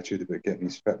of an attitude about getting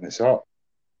his fitness up.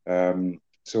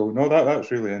 So no,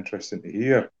 that's really interesting to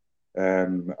hear.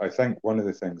 I think one of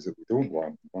the things that we don't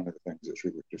want, one of the things that's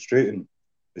really frustrating,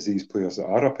 is these players that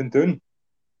are up and down.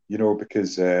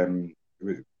 Because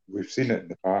we've seen it in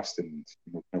the past, and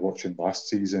watching last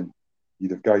season,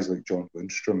 you'd have guys like John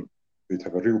Lundstrom who'd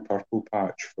have a real purple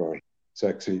patch for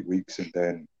 6 or 8 weeks and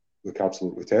then look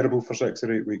absolutely terrible for 6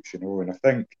 or 8 weeks. And I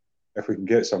think if we can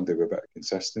get somebody with a bit of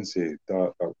consistency,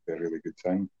 that would be a really good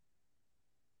thing.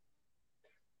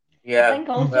 Yeah. I think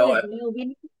also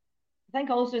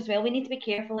as well, we need to be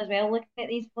careful as well looking at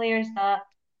these players that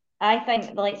I think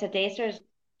the likes of Dessers,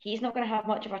 he's not going to have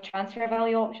much of a transfer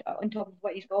value on top of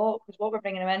what he's got, because what we're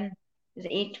bringing him in is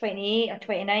age 28 or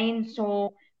 29,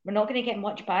 so we're not going to get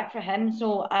much back for him.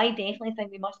 So I definitely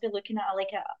think we must be looking at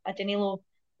a Danilo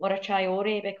or a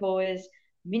Traore, because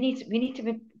we need to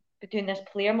be doing this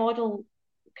player model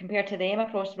compared to them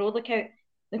across the road.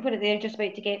 Look what they're just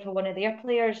about to get for one of their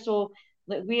players. So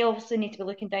we obviously need to be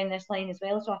looking down this line as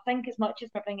well. So I think as much as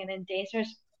we're bringing in Dessers,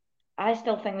 I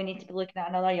still think we need to be looking at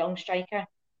another young striker,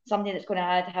 somebody that's going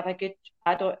to have a good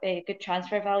a good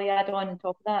transfer value add on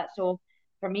top of that. So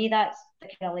for me, that's the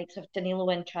kind of likes of Danilo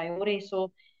and Traore.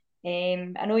 So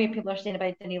I know you people are saying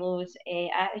about Danilo's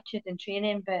attitude in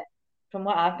training, but from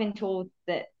what I've been told,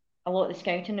 that a lot of the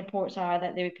scouting reports are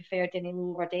that they would prefer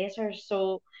Danilo over Dessers.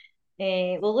 So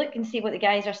we'll look and see what the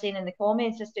guys are saying in the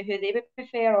comments as to who they would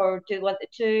prefer, or do want the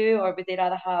two, or would they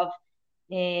rather have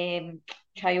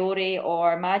Traore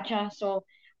or Madja. So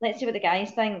let's see what the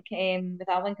guys think with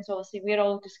that one, because obviously we're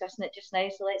all discussing it just now.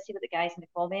 So let's see what the guys in the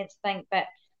comments think. But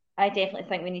I definitely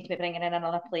think we need to be bringing in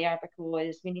another player,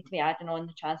 because we need to be adding on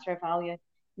the transfer value.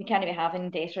 We can't be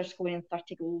having Dessers scoring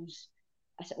 30 goals.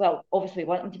 Well, obviously we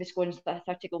want them to be scoring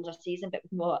 30 goals a season, but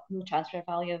with no transfer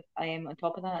value on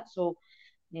top of that. So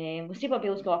we'll see what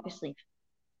Bill's got up his sleeve.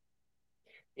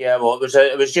 Yeah, well,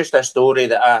 it was just a story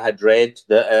that I had read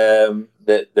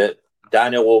that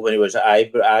Danilo, when he was at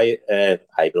Ibrox,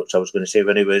 I was going to say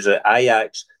when he was at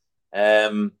Ajax,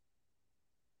 that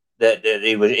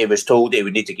he was told he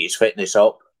would need to get his fitness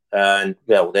up, and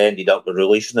well, they ended up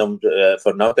releasing him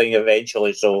for nothing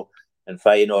eventually. So, and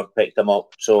Feyenoord picked him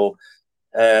up. So,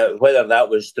 whether that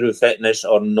was through fitness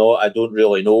or not, I don't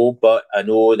really know, but I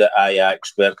know that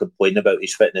Ajax were complaining about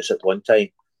his fitness at one time.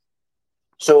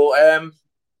 So,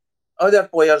 other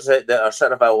players that are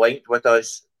sort of linked with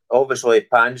us, obviously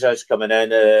Panza's coming in,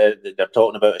 they're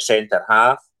talking about a centre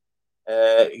half.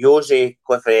 Jose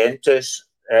Cliffrientis,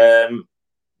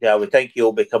 yeah, we think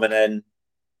he'll be coming in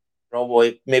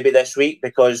probably maybe this week,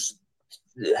 because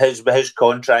his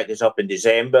contract is up in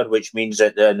December, which means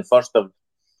that on the 1st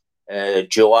of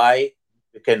July,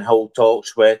 we can hold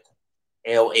talks with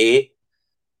LA.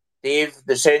 Dave,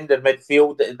 the centre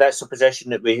midfield, that's a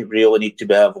position that we really need to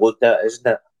have looked at, isn't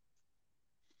it?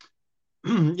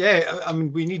 Yeah, I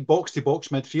mean, we need box-to-box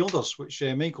midfielders, which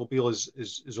Michael Beale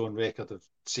is on record of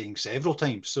saying several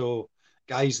times. So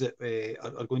guys that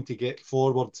are going to get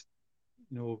forward,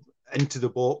 into the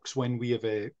box when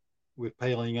we're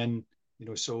piling in,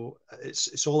 So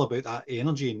it's all about that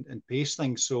energy and pace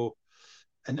thing. So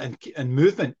and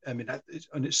movement. I mean,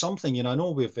 it's something. I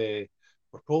know we're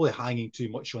probably hanging too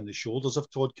much on the shoulders of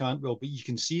Todd Cantwell, but you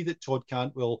can see that Todd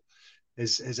Cantwell,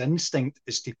 his instinct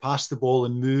is to pass the ball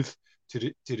and move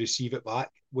to receive it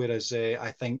back. Whereas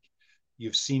I think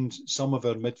you've seen some of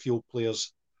our midfield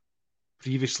players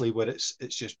previously where it's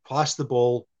just pass the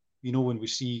ball. When we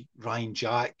see Ryan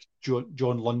Jack, John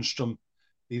Lundstrom,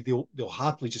 they'll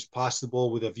happily just pass the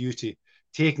ball with a view to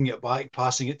taking it back,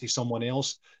 passing it to someone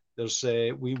else. There's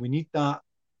we need that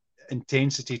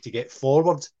intensity to get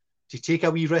forward, to take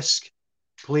a wee risk,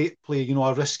 play a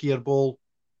riskier ball.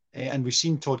 And we've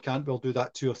seen Todd Cantwell do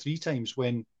that 2 or 3 times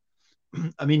when,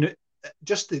 I mean,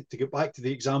 just to get back to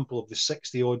the example of the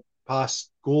 60-odd pass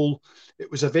goal,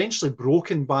 it was eventually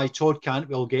broken by Todd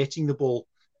Cantwell getting the ball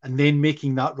and then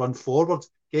making that run forward,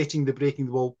 breaking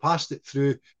the ball, passed it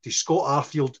through to Scott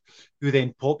Arfield, who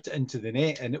then popped it into the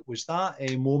net. And it was that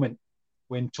moment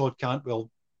when Todd Cantwell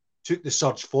took the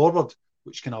surge forward,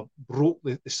 which kind of broke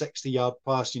the 60-yard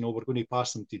pass, we're going to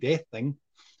pass them to death thing.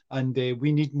 And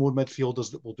we need more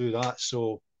midfielders that will do that.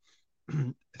 So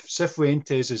if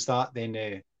Cifuentes is that,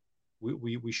 then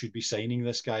we should be signing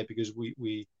this guy, because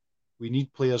we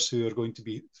need players who are going to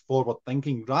be forward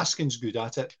thinking. Raskin's good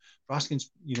at it.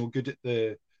 Raskin's good at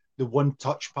the one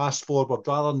touch pass forward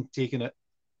rather than taking it,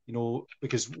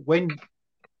 because when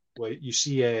you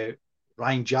see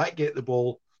Ryan Jack get the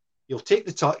ball, he'll take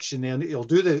the touch and then he'll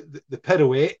do the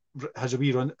pirouette, has a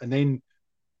wee run, and then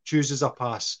chooses a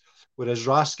pass. Whereas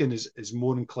Raskin is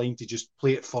more inclined to just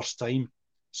play it first time.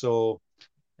 So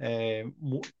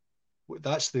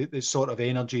that's the sort of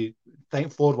energy,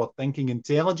 forward thinking,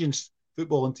 intelligence,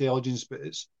 football intelligence, but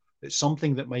it's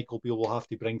something that Michael Beale will have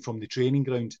to bring from the training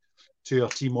ground to our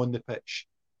team on the pitch,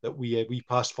 that we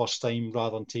pass first time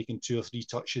rather than taking 2 or 3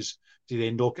 touches to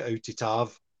then knock it out to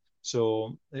Tav.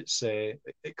 So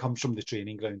it comes from the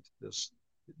training ground.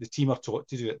 The team are taught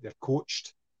to do it. They're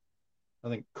coached. I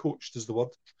think coached is the word.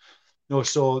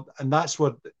 And that's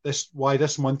why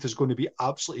this month is going to be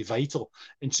absolutely vital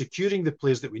in securing the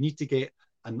players that we need to get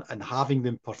and having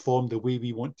them perform the way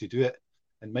we want to do it,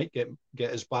 and might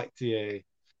get us back to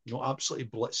absolutely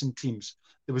blitzing teams.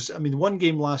 There was, one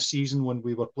game last season when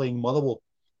we were playing Motherwell,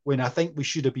 when I think we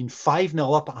should have been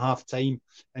 5-0 up at half time,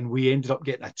 and we ended up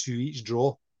getting a 2-each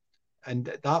draw, and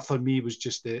that for me was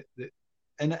just in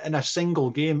a single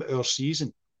game our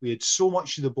season, we had so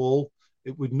much of the ball.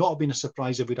 It would not have been a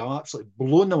surprise if we'd have absolutely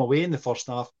blown them away in the first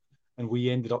half, and we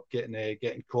ended up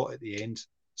getting caught at the end.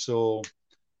 So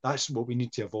that's what we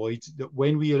need to avoid. That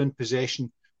when we are in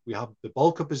possession, we have the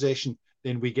bulk of possession,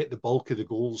 then we get the bulk of the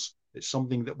goals. It's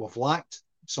something that we've lacked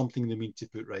something they mean to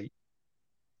put right.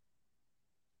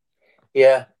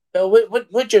 Yeah. Well,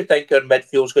 what do you think our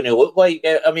midfield's going to look like?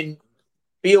 I mean,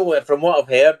 Beale, from what I've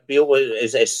heard, Beale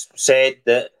is said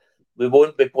that we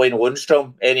won't be playing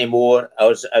Lundstrom anymore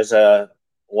as a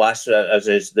last as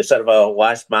is the sort of a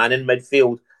last man in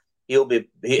midfield.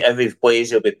 If he plays,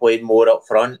 he'll be playing more up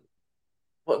front.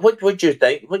 What do you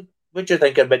think? What do you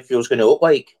think our midfield's going to look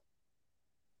like?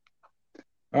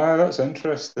 That's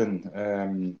interesting.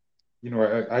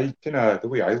 I kind of, the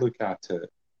way I look at it,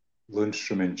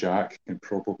 Lundstrom and Jack can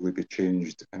probably be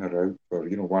changed in or out for,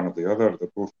 one or the other. They're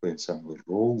both playing similar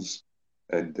roles.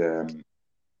 And,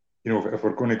 if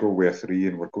we're going to go with a three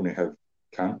and we're going to have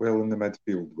Cantwell in the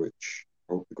midfield, which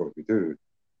I hope to God we do,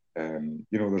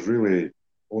 there's really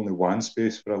only one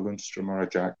space for a Lundstrom or a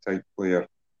Jack type player.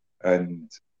 And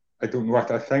I don't know,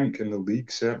 I think in the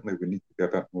league, certainly we need to be a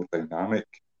bit more dynamic.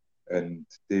 And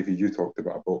Davey, you talked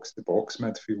about a box-to-box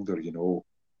midfielder,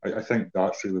 I think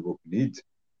that's really what we need.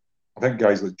 I think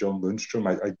guys like John Lundstrom,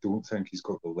 I don't think he's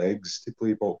got the legs to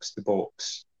play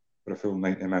box-to-box for a full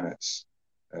 90 minutes.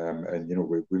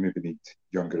 We maybe need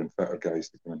younger and fitter guys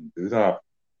to come in and do that.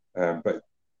 But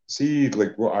see,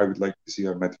 like what I would like to see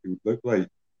our midfield look like,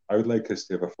 I would like us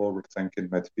to have a forward-thinking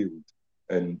midfield.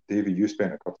 And Davey, you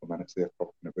spent a couple of minutes there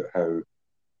talking about how,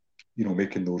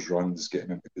 making those runs,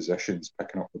 getting into positions,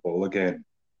 picking up the ball again,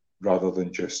 rather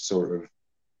than just sort of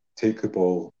take the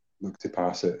ball, look to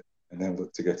pass it, and then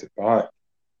look to get it back.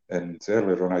 And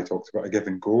earlier on, I talked about a give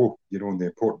and go, and the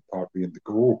important part being the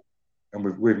goal. And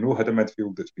we've not had a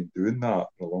midfield that's been doing that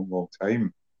for a long, long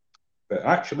time. But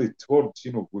actually, towards,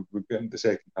 we've been in the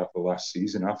second half of last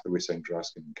season after we signed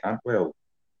Raskin and Cantwell,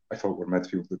 I thought our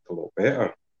midfield looked a lot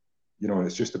better. And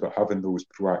it's just about having those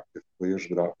proactive players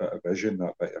with that bit of vision,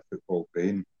 that bit of football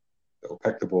brain that'll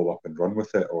pick the ball up and run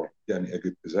with it or get into a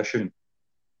good position.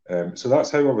 So that's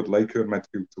how I would like our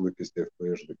midfield to look, as they have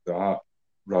players like that,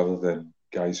 rather than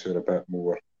guys who are a bit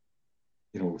more,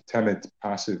 timid,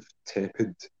 passive,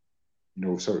 tepid,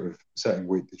 sort of sitting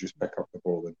wait to just pick up the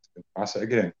ball and pass it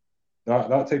again. That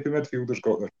type of midfielder's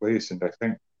got their place, and I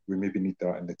think we maybe need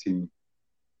that in the team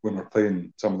when we're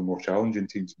playing some of the more challenging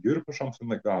teams in Europe or something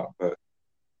like that. But,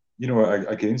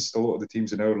 against a lot of the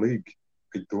teams in our league,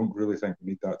 I don't really think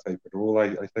we need that type of role.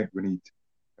 I think we need,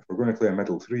 if we're going to play a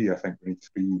middle three, I think we need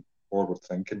three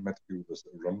forward-thinking midfielders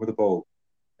that will run with the ball.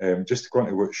 Just to go on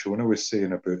to what Shona was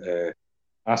saying about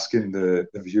asking the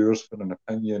viewers for an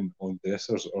opinion on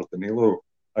Dessers or Danilo,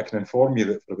 I can inform you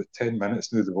that for about 10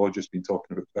 minutes now, they've all just been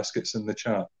talking about biscuits in the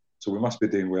chat. So we must be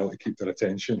doing well to keep their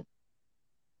attention.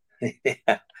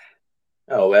 Yeah.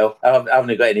 Oh, well, I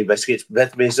haven't got any biscuits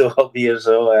with me, so I'll be here,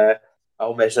 so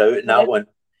I'll miss out on that one.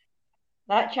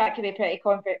 That chat could be pretty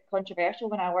controversial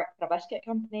when I work for a biscuit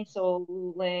company, so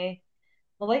we'll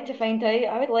like to find out.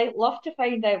 I would love to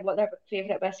find out what their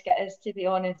favourite biscuit is, to be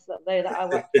honest, now that I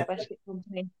work for a biscuit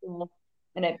company. So,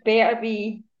 and it better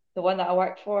be the one that I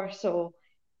work for, so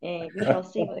we shall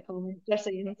see what the comments are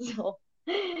saying. So.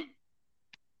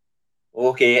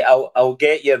 Okay, I'll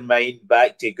get your mind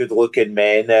back to good-looking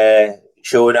men,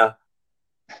 Shona.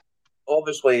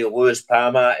 Obviously, Lewis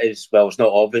Palmer is, well, it's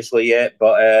not obviously yet,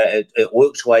 but it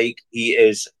looks like he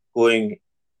is going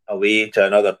away to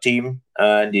another team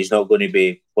and he's not going to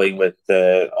be playing with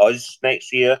us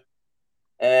next year.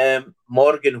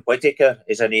 Morgan Whittaker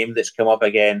is a name that's come up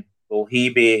again. Will he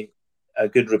be a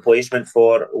good replacement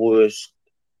for Lewis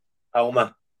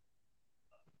Palmer?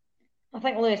 I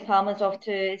think Lewis Palmer's off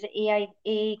to, is it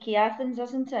AEK Athens,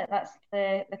 isn't it? That's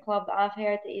the club that I've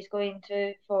heard that he's going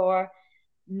to for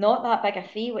not that big a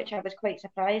fee, which I was quite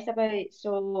surprised about.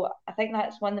 So I think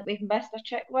that's one that we've missed a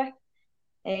trick with.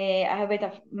 I would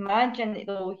have imagined,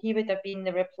 though, he would have been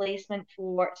the replacement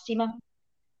for Sima.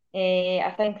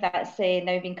 I think that's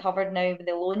now been covered now with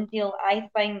the loan deal. I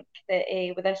think that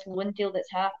with this loan deal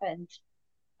that's happened,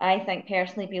 I think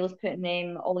personally Bale's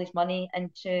putting all his money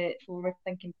into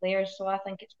forward-thinking players. So I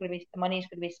think it's going to be, the money's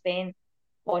going to be spent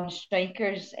on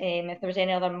strikers. If there was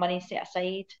any other money set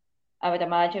aside, I would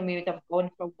imagine we would have gone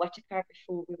for Whittaker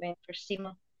before we went for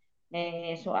Sima.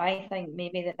 So I think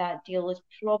maybe that deal is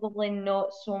probably not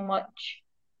so much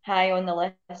high on the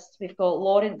list. We've got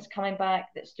Lawrence coming back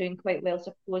that's doing quite well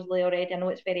supposedly already. I know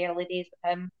it's very early days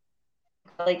with him.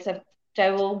 The likes of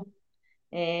Dowell,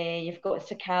 you've got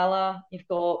Sakala, you've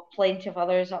got plenty of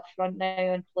others up front now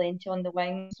and plenty on the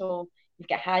wing. So you've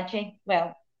got Hadji.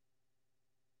 Well,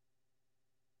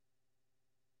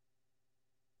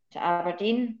 to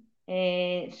Aberdeen.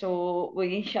 So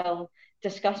we shall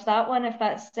discuss that one if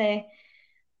that's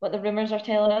what the rumours are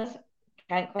telling us.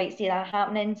 Can't quite see that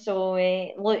happening. So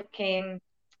look,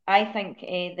 I think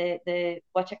the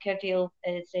Whittaker deal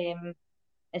is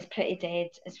is pretty dead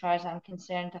as far as I'm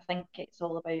concerned. I think it's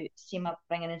all about Sima,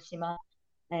 bringing in Sima.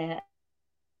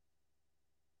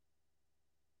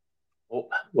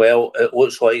 Well, it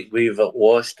looks like we've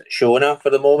lost Shona for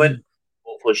the moment.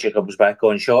 Hopefully she comes back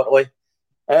on shortly.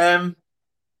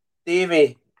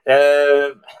 Davey,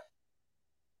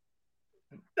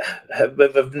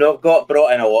 we've not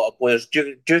brought in a lot of players.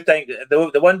 Do you think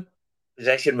the one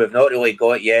position we've not really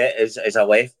got yet is a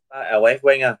left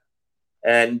winger?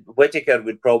 And Whittaker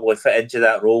would probably fit into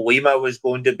that role. Lima was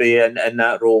going to be in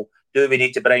that role. Do we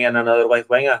need to bring in another left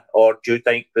winger? Or do you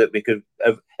think that we could,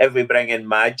 if we bring in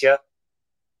Madja,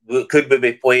 could we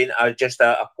be playing just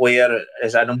a player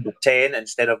as a number 10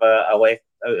 instead of a left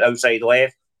outside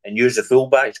left and use the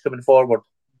fullbacks coming forward?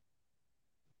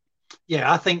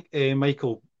 Yeah, I think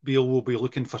Michael Beale will be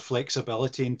looking for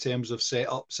flexibility in terms of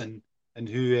setups and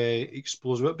who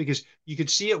explores it, because you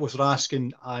could see it with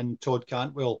Raskin and Todd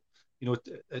Cantwell.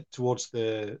 Towards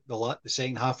the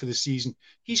second half of the season,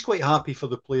 he's quite happy for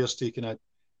the players to kind of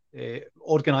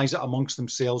organise it amongst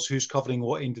themselves, who's covering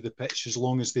what end of the pitch, as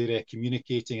long as they're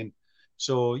communicating. And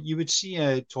so you would see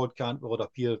Todd Cantwell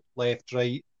appear left,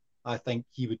 right. I think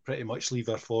he would pretty much leave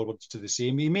our forwards to the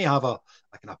same. He may have a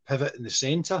kind of pivot in the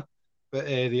centre, but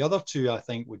the other two, I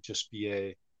think, would just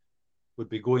be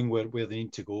going where they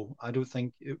need to go. I don't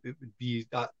think it would be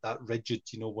that rigid.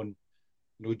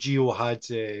 When Gio had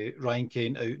Ryan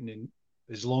Kent out, and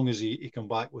as long as he come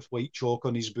back with white chalk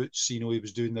on his boots, he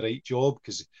was doing the right job,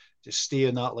 because just stay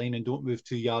in that line and don't move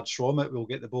 2 yards from it, we'll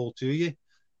get the ball to you.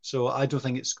 So I don't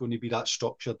think it's going to be that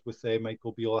structured with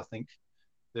Michael Beale. I think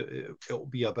that it'll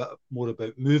be a bit more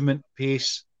about movement,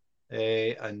 pace,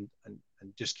 and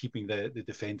just keeping the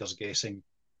defenders guessing.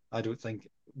 I don't think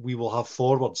we will have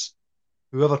forwards.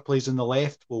 Whoever plays on the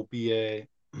left will be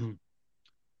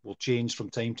will change from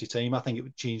time to time. I think it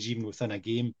would change even within a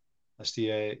game as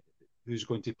to who's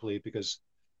going to play, because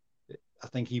I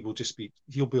think he'll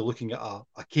be looking at a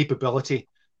capability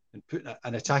and putting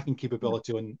an attacking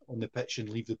capability on the pitch,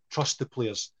 and trust the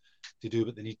players to do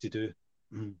what they need to do.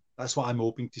 That's what I'm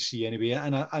hoping to see anyway.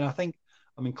 And I think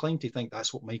I'm inclined to think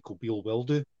that's what Michael Beale will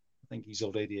do. I think he's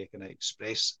already going to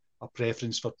express a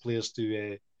preference for players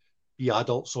to be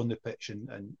adults on the pitch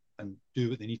and do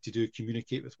what they need to do,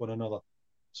 communicate with one another.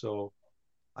 So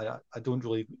I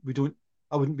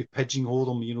wouldn't be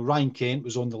pigeonholing them. Ryan Kent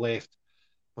was on the left,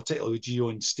 particularly with Gio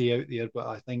and Stay out there. But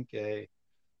I think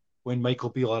when Michael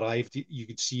Beale arrived, you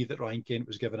could see that Ryan Kent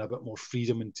was given a bit more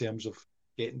freedom in terms of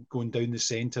going down the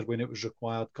centre when it was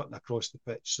required, cutting across the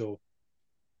pitch. So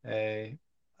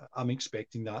I'm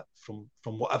expecting that from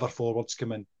whatever forwards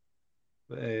come in.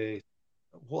 But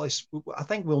I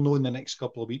think we'll know in the next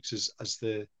couple of weeks as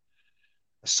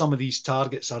some of these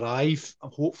targets arrive,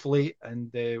 hopefully,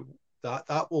 and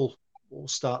that will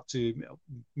start to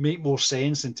make more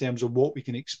sense in terms of what we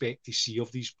can expect to see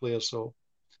of these players. So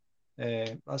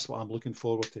that's what I'm looking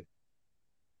forward to.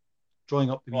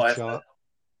 Drawing up the chart.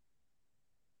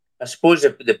 I suppose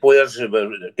the players who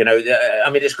were going out, I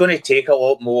mean, it's going to take a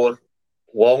lot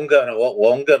longer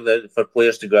for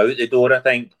players to go out the door. I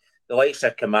think the likes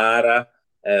of Kamara,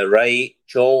 Wright,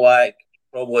 Cholak,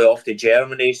 probably off to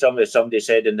Germany. Somebody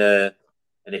said in the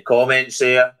comments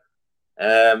there.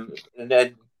 And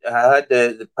then I had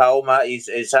the Palma.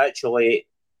 It's actually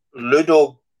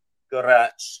Ludo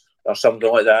Goratz or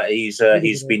something like that.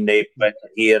 He's been named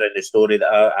here in the story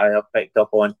that I have picked up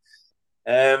on.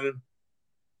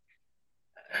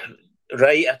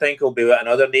 Right, I think will be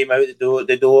another name out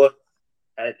the door.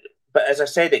 But as I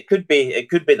said, it could be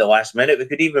the last minute. We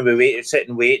could even be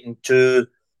waiting to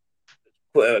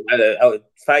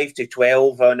 5 to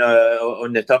 12 on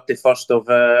the 31st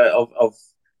of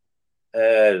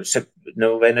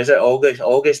when is it?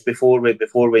 August before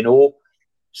we know.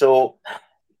 So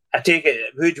I take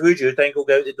it. Who do you think will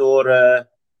go out the door,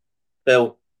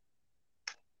 Bill?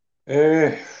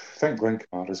 I think Glenn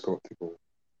Kamara's got to go.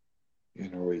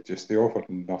 They offered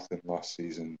nothing last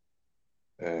season.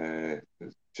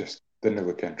 Just didn't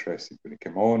look interested when he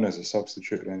came on as a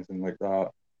substitute or anything like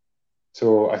that.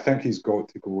 So I think he's got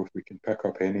to go if we can pick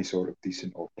up any sort of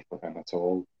decent offer for him at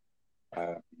all.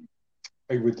 I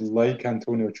would like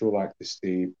Antonio Cholak to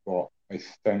stay, but I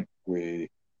think the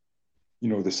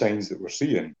signs that we're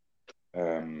seeing,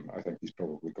 I think he's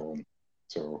probably gone.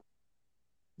 So,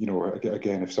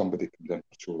 again, if somebody comes in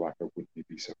for Cholak, I wouldn't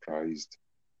be surprised.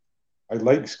 I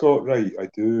like Scott Wright. I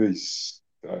do.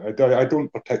 I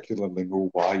don't particularly know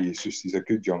why. He's a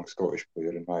good young Scottish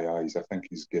player in my eyes. I think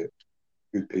he's got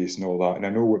good pace and all that. And I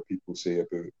know what people say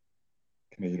about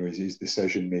his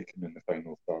decision making in the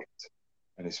final third,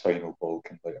 and his final ball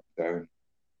can let him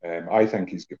down. I think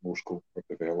he's got more scope for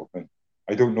development.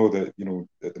 I don't know that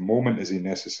moment, is he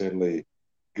necessarily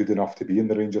good enough to be in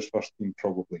the Rangers first team?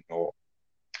 Probably not.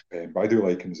 But I do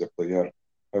like him as a player.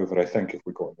 However, I think if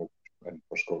we got him in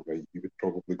for Scott Wright, he would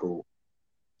probably go.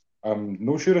 I'm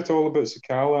not sure at all about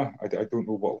Sakala. I don't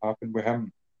know what will happen with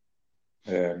him.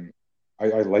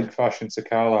 I like Fashion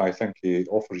Sakala. I think he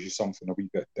offers you something a wee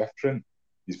bit different.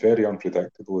 He's very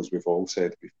unpredictable, as we've all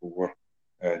said before.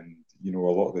 And, a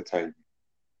lot of the time,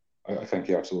 I think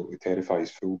he absolutely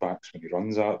terrifies fullbacks when he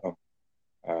runs at them.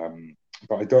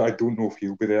 But I don't know if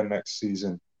he'll be there next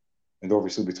season. And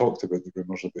obviously, we talked about the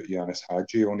rumours about Yanis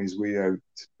Hadji on his way out,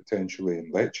 potentially,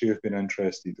 and Lecce have been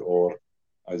interested, or,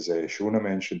 as Shona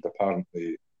mentioned,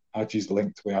 apparently Hadji's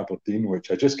linked with Aberdeen,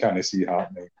 which I just can't see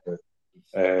happening. But,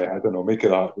 I don't know, make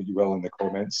of that what you will in the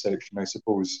comments section, I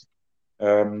suppose.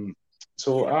 It's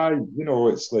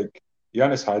like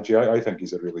Yanis Hadji, I think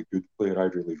he's a really good player. I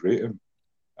really rate him.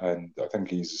 And I think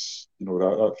he's,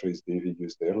 that phrase Davey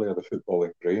used earlier, the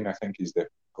footballing brain, I think he's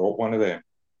got one of them.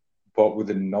 But with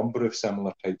the number of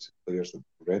similar types of players that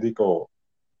we've already got,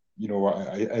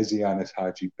 is Yanis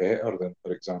Hadji better than,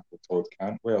 for example, Todd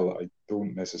Cantwell? I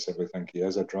don't necessarily think he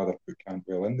is. I'd rather put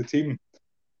Cantwell in the team.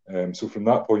 So from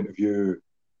that point of view,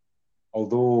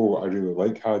 although I really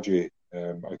like Hadji,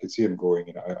 I could see him going,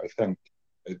 and I think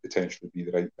it'd potentially be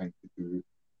the right thing to do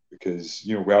because,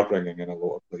 we are bringing in a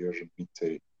lot of players and need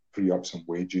to free up some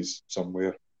wages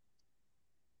somewhere.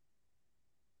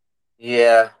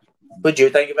 Yeah. What do you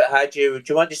think about Hadji? Would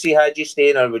you want to see Hadji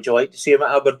staying, or would you like to see him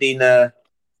at Aberdeen,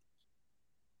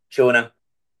 Shona?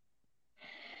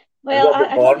 Well,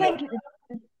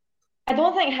 I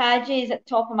don't think Hadji is at the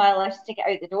top of my list to get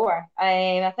out the door.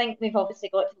 I think we've obviously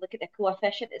got to look at the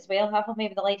coefficient as well, haven't we,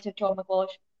 with the likes of John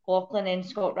McLaughlin and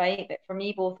Scott Wright. But for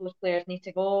me, both those players need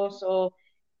to go. So,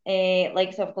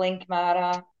 likes of Glenn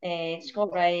Kamara,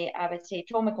 Scott Wright, I would say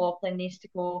John McLaughlin needs to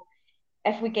go.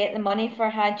 If we get the money for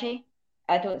Hadji,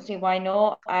 I don't see why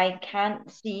not. I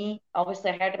can't see,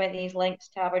 obviously I heard about these links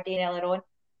to Aberdeen earlier on.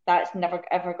 That's never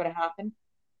ever going to happen.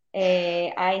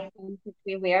 I think if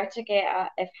we were to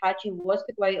if Hadji was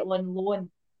to go out on loan,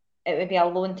 it would be a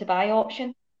loan to buy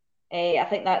option. I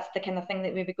think that's the kind of thing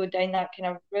that we would go down that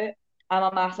kind of route. I'm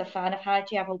a massive fan of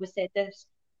Hadji. I've always said this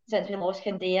since we lost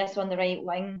Candeas on the right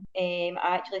wing. I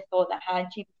actually thought that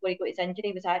Hadji, before he got his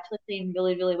injury, was actually playing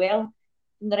really, really well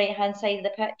on the right hand side of the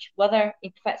pitch. Whether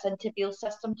he fits into Beale's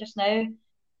system just now,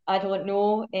 I don't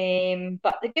know.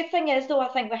 But the good thing is, though, I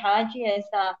think with Hadji is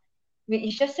that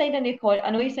he's just signed a new contract.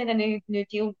 I know he signed a new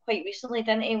deal quite recently,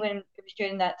 didn't he? When it was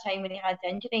during that time when he had the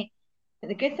injury. But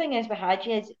the good thing is with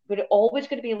Hadji is we're always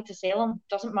going to be able to sell him.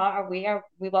 Doesn't matter where.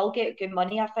 We will get good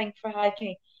money, I think, for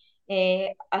Hadji.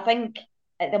 I think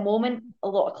at the moment a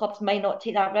lot of clubs might not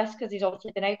take that risk because he's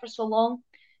obviously been out for so long.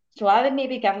 So I would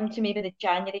maybe give him to maybe the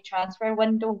January transfer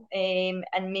window,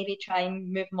 and maybe try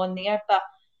and move him on there. But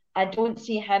I don't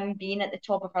see him being at the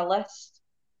top of our list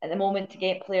at the moment to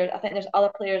get players. I think there's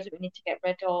other players that we need to get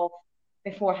rid of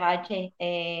before Hadji.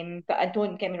 But I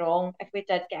don't get me wrong, if we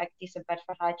did get a decent bid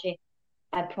for Hadji,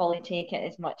 I'd probably take it,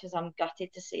 as much as I'm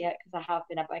gutted to see it, because I have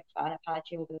been a big fan of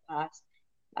Hadji over the past.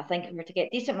 I think if we were to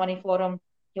get decent money for him,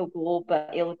 he'll go, but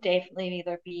he'll definitely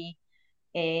either be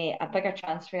a bigger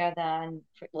transfer than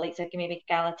like maybe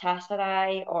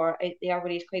Galatasaray or out there where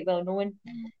he's quite well known.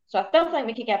 So I still think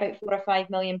we could get about £4 or £5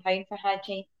 million for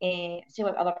Hadji. See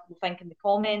what other people think in the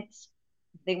comments,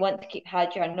 if they want to keep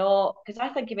Hadji or not, because I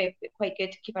think he'd be quite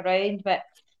good to keep around. But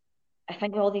I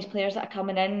think with all these players that are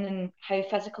coming in and how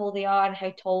physical they are and how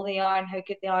tall they are and how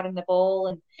good they are in the ball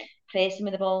and pressing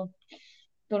with the ball,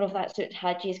 don't know if that suits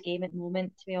Hadji's game at the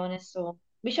moment, to be honest. So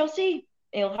we shall see.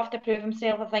 He'll have to prove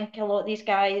himself. I think a lot of these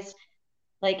guys,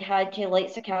 like Hadji,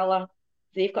 like Sakala,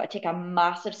 they've got to take a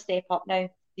massive step up now.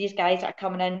 These guys that are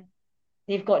coming in,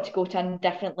 they've got to go to a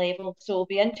different level. So it'll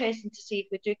be interesting to see if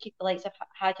we do keep the likes of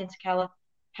Hadji and Sakala,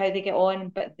 how they get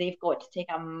on. But they've got to take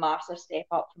a massive step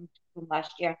up from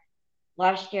last year.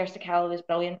 Last year, Sakala was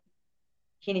brilliant.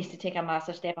 He needs to take a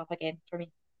massive step up again for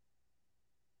me.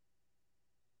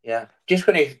 Yeah, just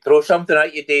going to throw something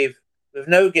at you, Dave. We've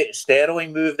now got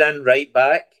Sterling moved in right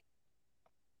back.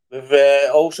 We've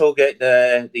also got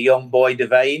the young boy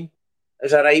Devine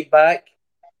as a right back.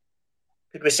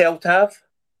 Could we sell Tav?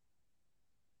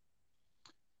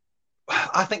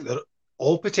 I think they're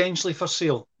all potentially for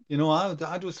sale.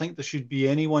 I don't think there should be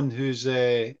anyone who's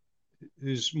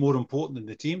more important than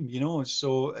the team.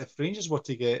 So if Rangers were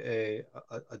to get a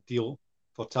deal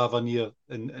for Tavernier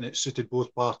and it suited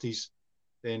both parties,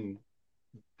 then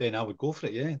I would go for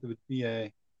it. Yeah, there would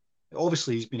be.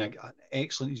 Obviously, he's been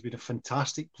excellent. He's been a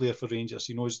fantastic player for Rangers.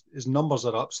 His numbers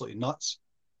are absolutely nuts.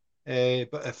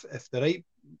 But if the right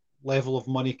level of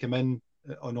money come in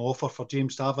on offer for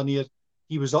James Tavernier,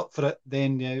 he was up for it,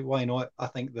 then why not? I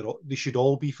think they should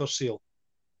all be for sale.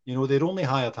 They're only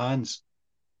hired hands.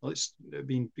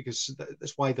 Because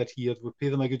that's why they're here. We pay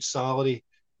them a good salary.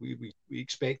 We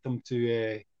expect them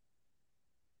to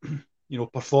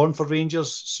perform for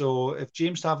Rangers. So if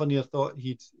James Tavernier thought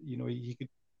he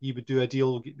would do a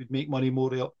deal, would make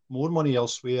more money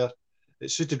elsewhere, it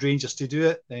suited Rangers to do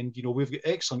it, then we've got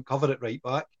excellent cover at right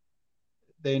back.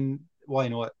 Then why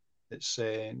not? It's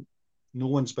no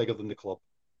one's bigger than the club.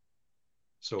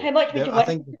 So how much would you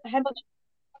want?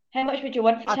 How much would you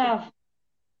want for Tav?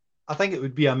 I think it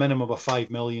would be a minimum of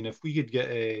 5 million if we could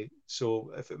get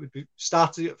so if it would be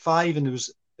started at 5 and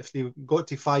if they got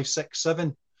to 5, 6,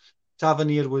 7,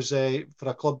 Tavernier was for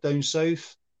a club down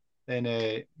south, then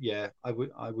I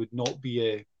would not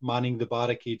be manning the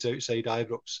barricades outside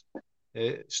Ibrox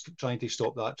trying to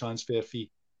stop that transfer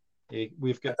fee.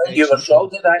 We've got. I think you were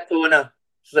shocked at that, Shona.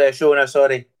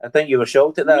 Sorry, I think you were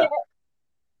shocked at that.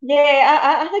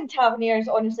 Yeah, I think Tavernier is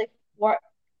honestly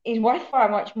he's worth far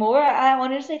much more. I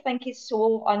honestly think he's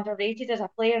so underrated as a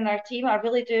player in our team. I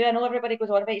really do. I know everybody goes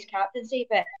on about his captaincy,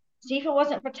 but see, if it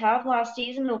wasn't for Tav last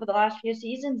season, over the last few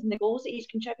seasons, and the goals that he's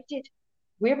contributed,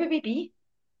 where would we be?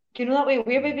 Do you know that way?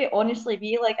 Where would we honestly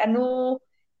be? Like, I know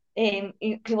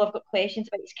people have got questions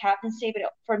about his captaincy,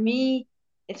 but for me,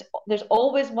 there's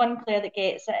always one player that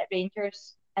gets it at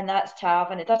Rangers, and that's Tav.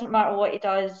 And it doesn't matter what he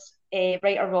does,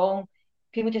 right or wrong.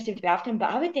 People just seem to be after him, but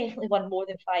I would definitely want more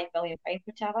than £5 million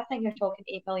for Tav. I think you're talking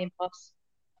 8 million plus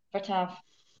for Tav.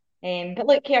 But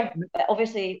look here,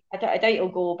 obviously, I doubt it'll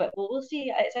go, but we'll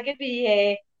see. It's a good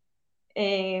wee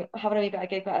having a wee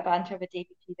bit of banter with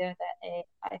DPP there that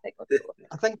I think will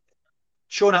go.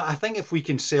 Shona, I think if we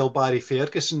can sell Barry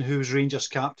Ferguson, who was Rangers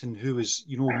captain, who was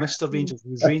Mr. Rangers,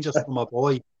 who was Rangers from a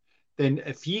boy, then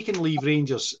if he can leave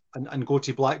Rangers and go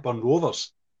to Blackburn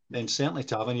Rovers, then certainly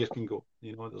Tavernier can go.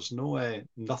 There's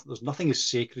there's nothing is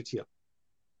sacred here.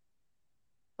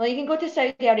 Well, you can go to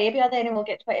Saudi Arabia then, and we'll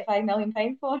get £25 million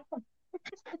for him.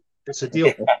 It's a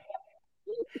deal.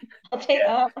 I'll take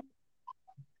that.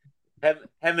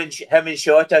 Him and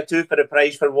Shota, 2 for the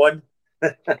price for 1.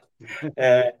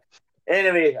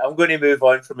 Anyway, I'm going to move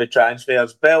on from the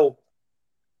transfers. Bill,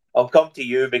 I'll come to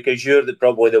you because you're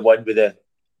probably the one with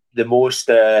the most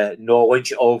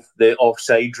knowledge of the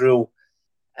offside rule.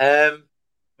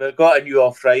 We've got a new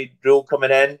offside rule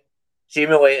coming in.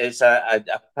 Seemingly, it's a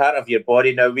part of your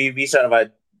body. Now, we sort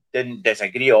of didn't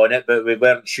disagree on it, but we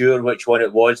weren't sure which one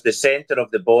it was, the centre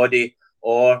of the body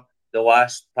or the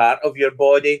last part of your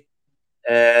body.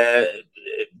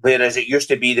 Whereas it used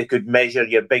to be they could measure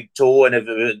your big toe and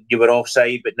if you were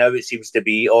offside, but now it seems to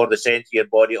be or the centre of your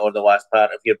body or the last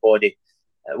part of your body.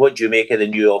 What do you make of the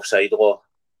new offside law?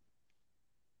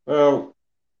 Well,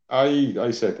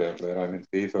 I said earlier I'm in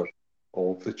favour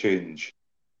of the change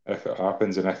if it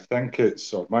happens, and I think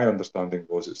my understanding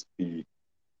was it's the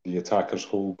attacker's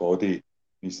whole body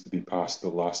needs to be past the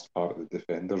last part of the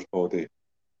defender's body.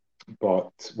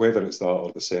 But whether it's that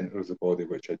or the centre of the body,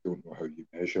 which I don't know how you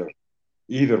measure,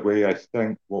 either way, I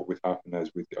think what would happen is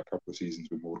we'd get a couple of seasons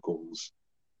with more goals.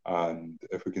 And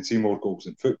if we can see more goals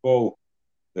in football,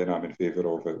 then I'm in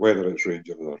favour of it. Whether it's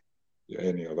Rangers or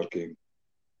any other game,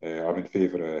 I'm in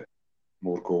favour of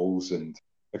more goals. And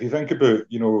if you think about,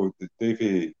 the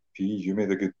Davy P, you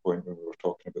made a good point when we were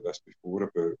talking about this before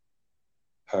about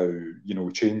how,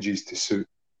 changes to suit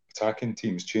attacking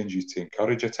teams, changes to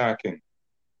encourage attacking.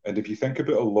 And if you think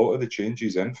about a lot of the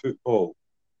changes in football,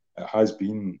 it has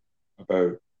been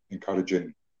about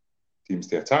encouraging teams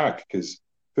to attack because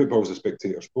football is a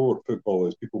spectator sport. Football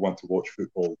is people want to watch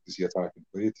football to see attacking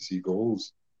play, to see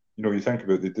goals. You think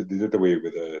about they did away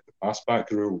with the pass back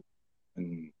rule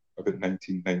in about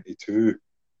 1992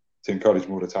 to encourage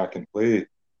more attacking play.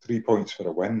 3 points for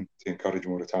a win to encourage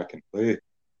more attacking play.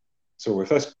 So if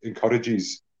this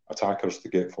encourages attackers to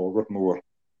get forward more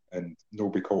and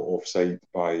not be caught offside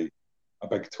by a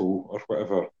big toe or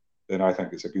whatever, then I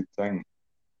think it's a good thing.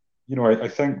 I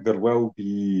think there will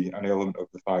be an element of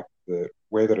the fact that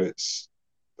whether it's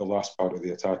the last part of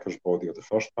the attacker's body or the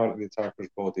first part of the attacker's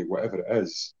body, whatever it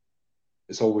is,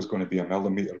 it's always going to be a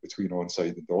millimetre between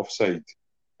onside and offside.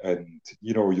 And,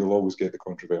 you'll always get the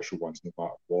controversial ones no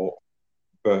matter what.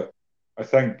 But I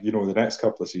think, the next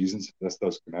couple of seasons, if this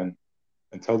does come in,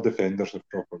 until defenders have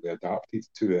properly adapted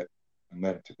to it and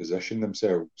learned to position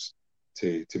themselves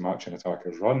to match an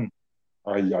attacker's run,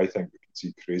 I think we can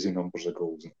see crazy numbers of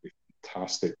goals and it'll be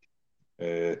fantastic.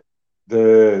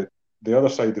 The other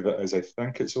side of it is I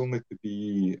think it's only to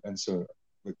be in some,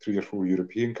 like 3 or 4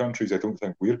 European countries. I don't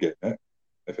think we're getting it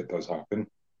if it does happen,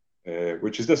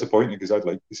 which is disappointing because I'd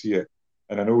like to see it.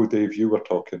 And I know, Dave, you were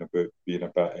talking about being a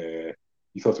bit,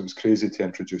 you thought it was crazy to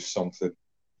introduce something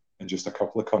in just a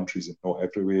couple of countries and not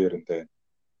everywhere. And then,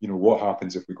 what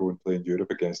happens if we go and play in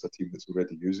Europe against a team that's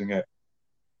already using it?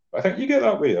 But I think you get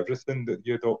that way. Everything that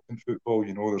you adopt in football,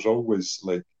 there's always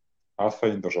like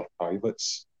pathfinders or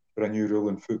pilots for a new rule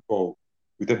in football.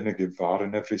 We didn't give VAR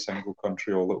in every single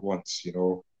country all at once,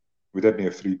 We didn't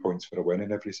have 3 points for a win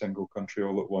in every single country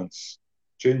all at once.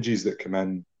 Changes that come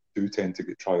in do tend to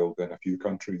get trialled in a few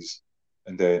countries.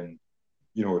 And then,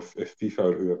 if FIFA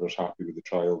or whoever's happy with the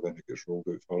trial, then it gets rolled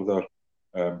out further.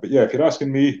 But yeah, if you're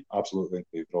asking me, absolutely in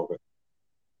favour of it.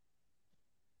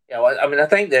 Yeah, well, I mean, I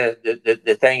think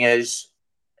the thing is,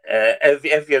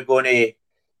 if you're going to,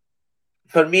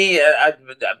 for me,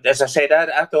 as I said,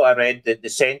 I thought I read the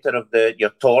centre of your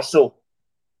torso,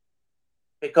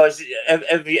 because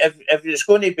if it's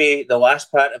going to be the last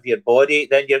part of your body,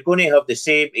 then you're going to have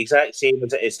the exact same,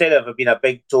 instead of it being a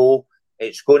big toe,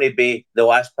 it's going to be the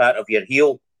last part of your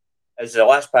heel. As the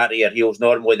last part of your heel is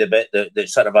normally the bit that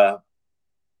sort of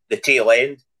the tail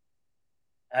end.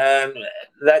 I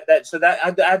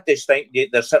just think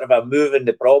there's sort of a move in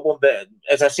the problem. But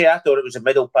as I say, I thought it was the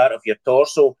middle part of your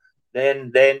torso.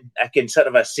 Then I can sort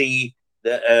of see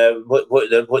that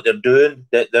what they're doing.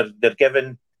 That they're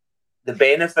giving the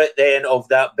benefit then of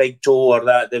that big toe, or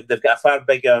that they've got a far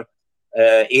bigger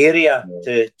area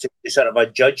to sort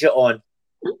of judge it on.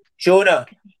 Shona,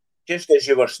 just as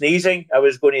you were sneezing, I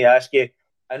was going to ask you,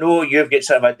 I know you've got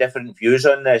sort of a different views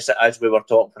on this, as we were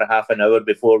talking for half an hour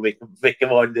before we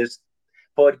come on this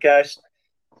podcast.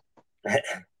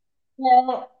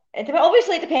 Well,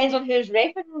 obviously it depends on who's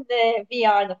repping the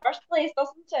VR in the first place,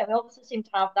 doesn't it? We obviously seem to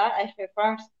have that issue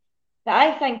first. But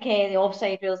I think the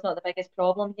offside rule is not the biggest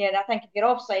problem here. I think if you're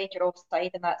offside,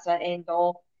 and that's it, end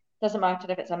all. Doesn't matter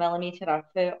if it's a millimetre or a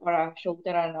foot or a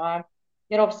shoulder or an arm.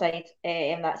 You're offside,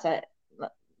 and that's it.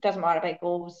 Doesn't matter about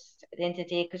goals at the end of the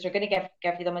day, because they're going to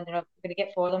give you them, and they're going to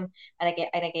get for them and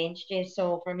against you.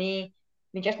 So for me,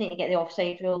 we just need to get the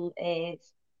offside rule.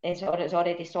 It's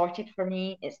already sorted for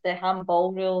me. It's the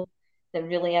handball rule that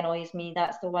really annoys me.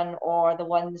 That's the one, or the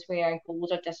ones where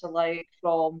goals are disallowed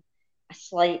from a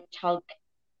slight tug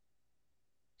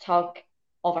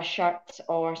of a shirt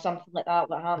or something like that.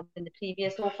 What happened in the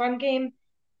previous Old Firm game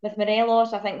with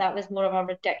Morelos? I think that was more of a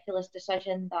ridiculous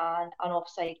decision than an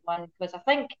offside one, because I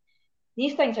think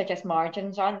these things are just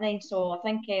margins, aren't they? So I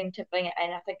think to bring it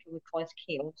in, I think it would cause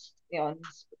chaos, to be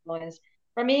honest. Because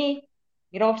for me,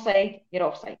 you're offside, you're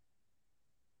offside.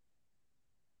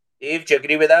 Dave, do you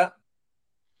agree with that?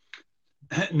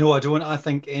 No, I don't. I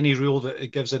think any rule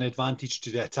that gives an advantage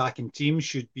to the attacking team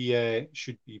should be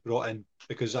brought in,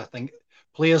 because I think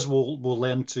players will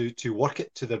learn to work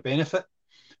it to their benefit.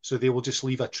 So they will just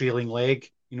leave a trailing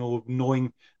leg,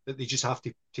 knowing that they just have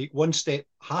to take one step,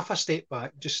 half a step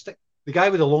back. Just stick. The guy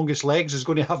with the longest legs is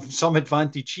going to have some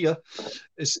advantage here.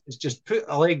 Is just put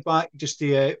a leg back just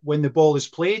to when the ball is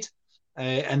played,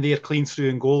 and they're clean through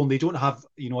and goal, and they don't have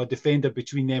a defender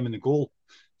between them and the goal.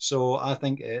 So I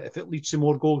think if it leads to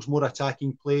more goals, more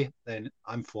attacking play, then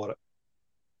I'm for it.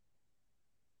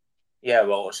 Yeah,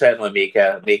 well, it'll certainly make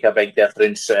a big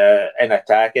difference in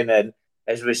attacking. And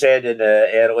as we said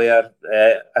earlier,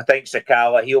 I think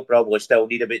Sakala, he'll probably still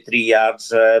need about 3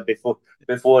 yards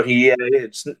before he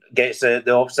gets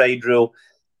the offside rule.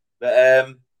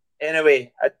 But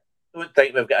anyway, I don't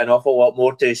think we've got an awful lot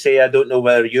more to say. I don't know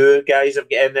whether you guys have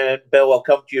got in. Bill, I'll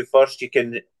come to you first. You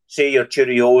can say your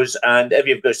cheerios, and if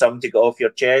you've got something to get off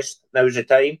your chest, now's the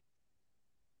time.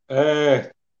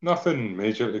 Nothing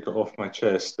major to get off my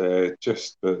chest.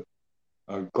 Just that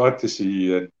I'm glad to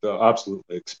see, and I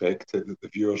absolutely expected that the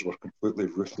viewers were completely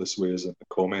ruthless with us in the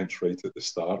comments right at the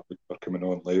start. We were coming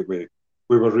on late. We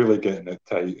were really getting it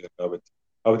tight, and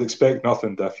I would expect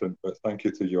nothing different. But thank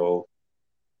you to you all.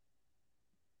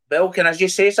 Bill, can I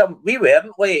just say something? We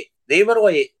weren't late. They were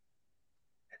late.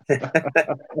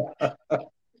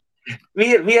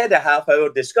 We had a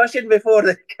half-hour discussion before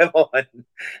they come on.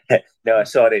 No,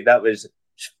 sorry, that was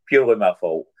purely my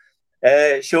fault.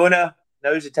 Shona,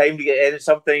 now's the time to get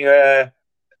something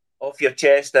off your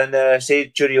chest and say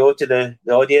cheerio to the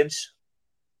audience.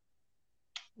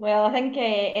 Well, I think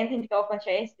anything to get off my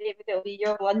chest, David, it'll be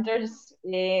your blunders.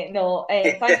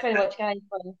 Thanks very much, guys,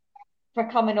 for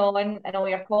coming on and all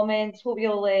your comments. Hope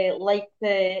you'll like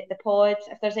the pod.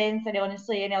 If there's anything,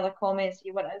 honestly, any other comments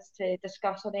you want us to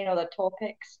discuss on any other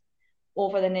topics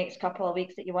over the next couple of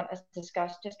weeks that you want us to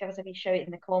discuss, just give us a wee shout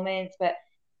in the comments. But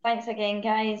thanks again,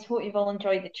 guys. Hope you've all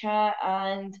enjoyed the chat,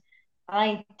 and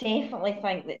I definitely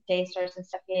think that Dessers and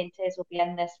Cifuentes will be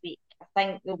in this week. I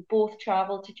think they'll both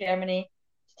travel to Germany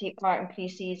to take part in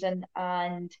pre-season,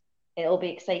 and it'll be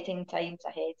exciting times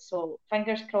ahead. So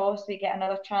fingers crossed we get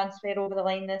another transfer over the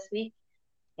line this week.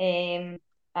 And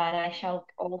I shall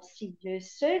all see you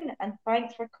soon. And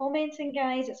thanks for commenting,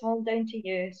 guys. It's all down to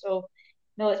you. So,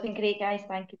 no, it's been great, guys.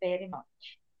 Thank you very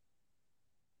much.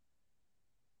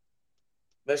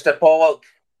 Mr. Pollock,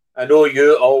 I know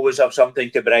you always have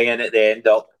something to bring in at the end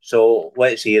up, so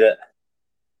let's hear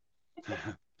it.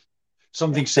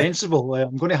 Something sensible.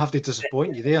 I'm going to have to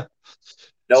disappoint you there.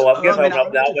 No, I'm giving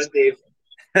up that one, Dave.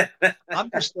 I'm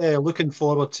just looking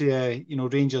forward to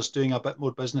Rangers doing a bit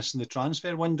more business in the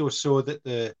transfer window, so that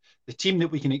the team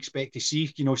that we can expect to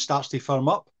see starts to firm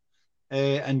up,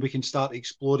 and we can start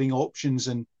exploring options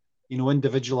and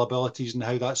individual abilities and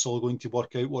how that's all going to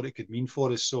work out, what it could mean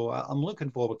for us. So I'm looking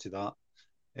forward to that.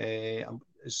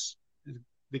 As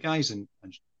the guys have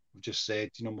just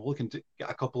said, we're looking to get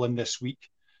a couple in this week,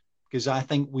 because I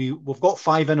think we've got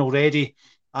 5 in already.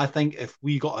 I think if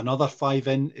we got another 5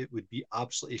 in, it would be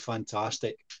absolutely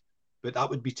fantastic. But that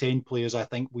would be 10 players. I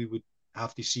think we would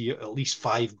have to see at least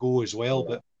 5 go as well.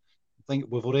 Yeah. But I think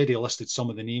we've already listed some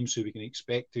of the names who we can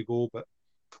expect to go. But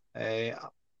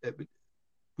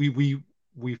we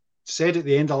said at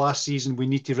the end of last season we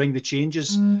need to ring the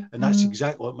changes, and that's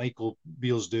exactly what Michael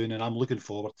Beale's doing, and I'm looking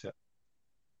forward to it.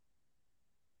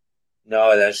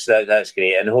 No, that's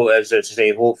great, and as I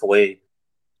say, hopefully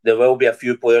there will be a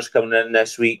few players coming in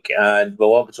this week, and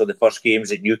we'll obviously the first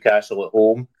game's at Newcastle at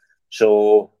home,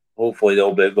 so hopefully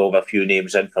there'll be a few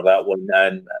names in for that one.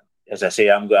 And as I say,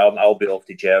 I'll be off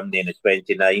to Germany on the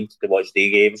 29th to watch the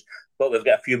games, but we've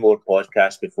got a few more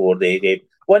podcasts before the game.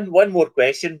 One more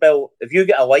question, Bill. Have you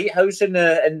got a lighthouse in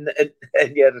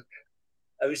your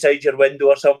outside your window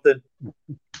or something?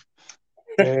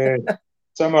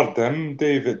 Some are dim,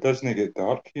 Dave. It doesn't get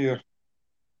dark here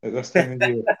at this time of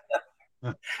year.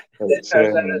 I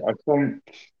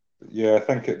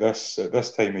think at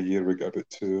this time of year we get about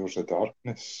 2 hours of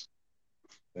darkness,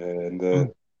 and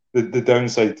the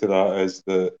downside to that is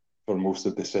that for most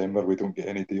of December we don't get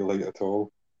any daylight at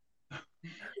all.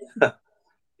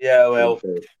 Yeah, well,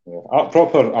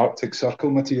 proper Arctic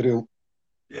Circle material.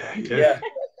 Yeah.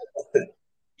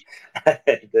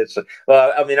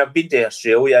 Well, I mean, I've been to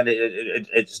Australia, and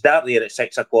it's dark there at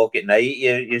 6 o'clock at night.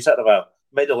 You sort of a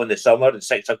middle in the summer, at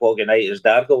 6 o'clock at night it's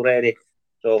dark already.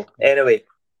 So anyway,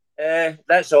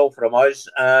 that's all from us.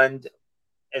 And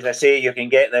as I say, you can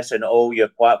get this on all your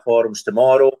platforms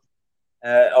tomorrow.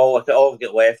 All I've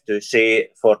got left to say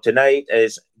for tonight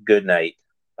is good night.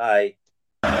 Bye.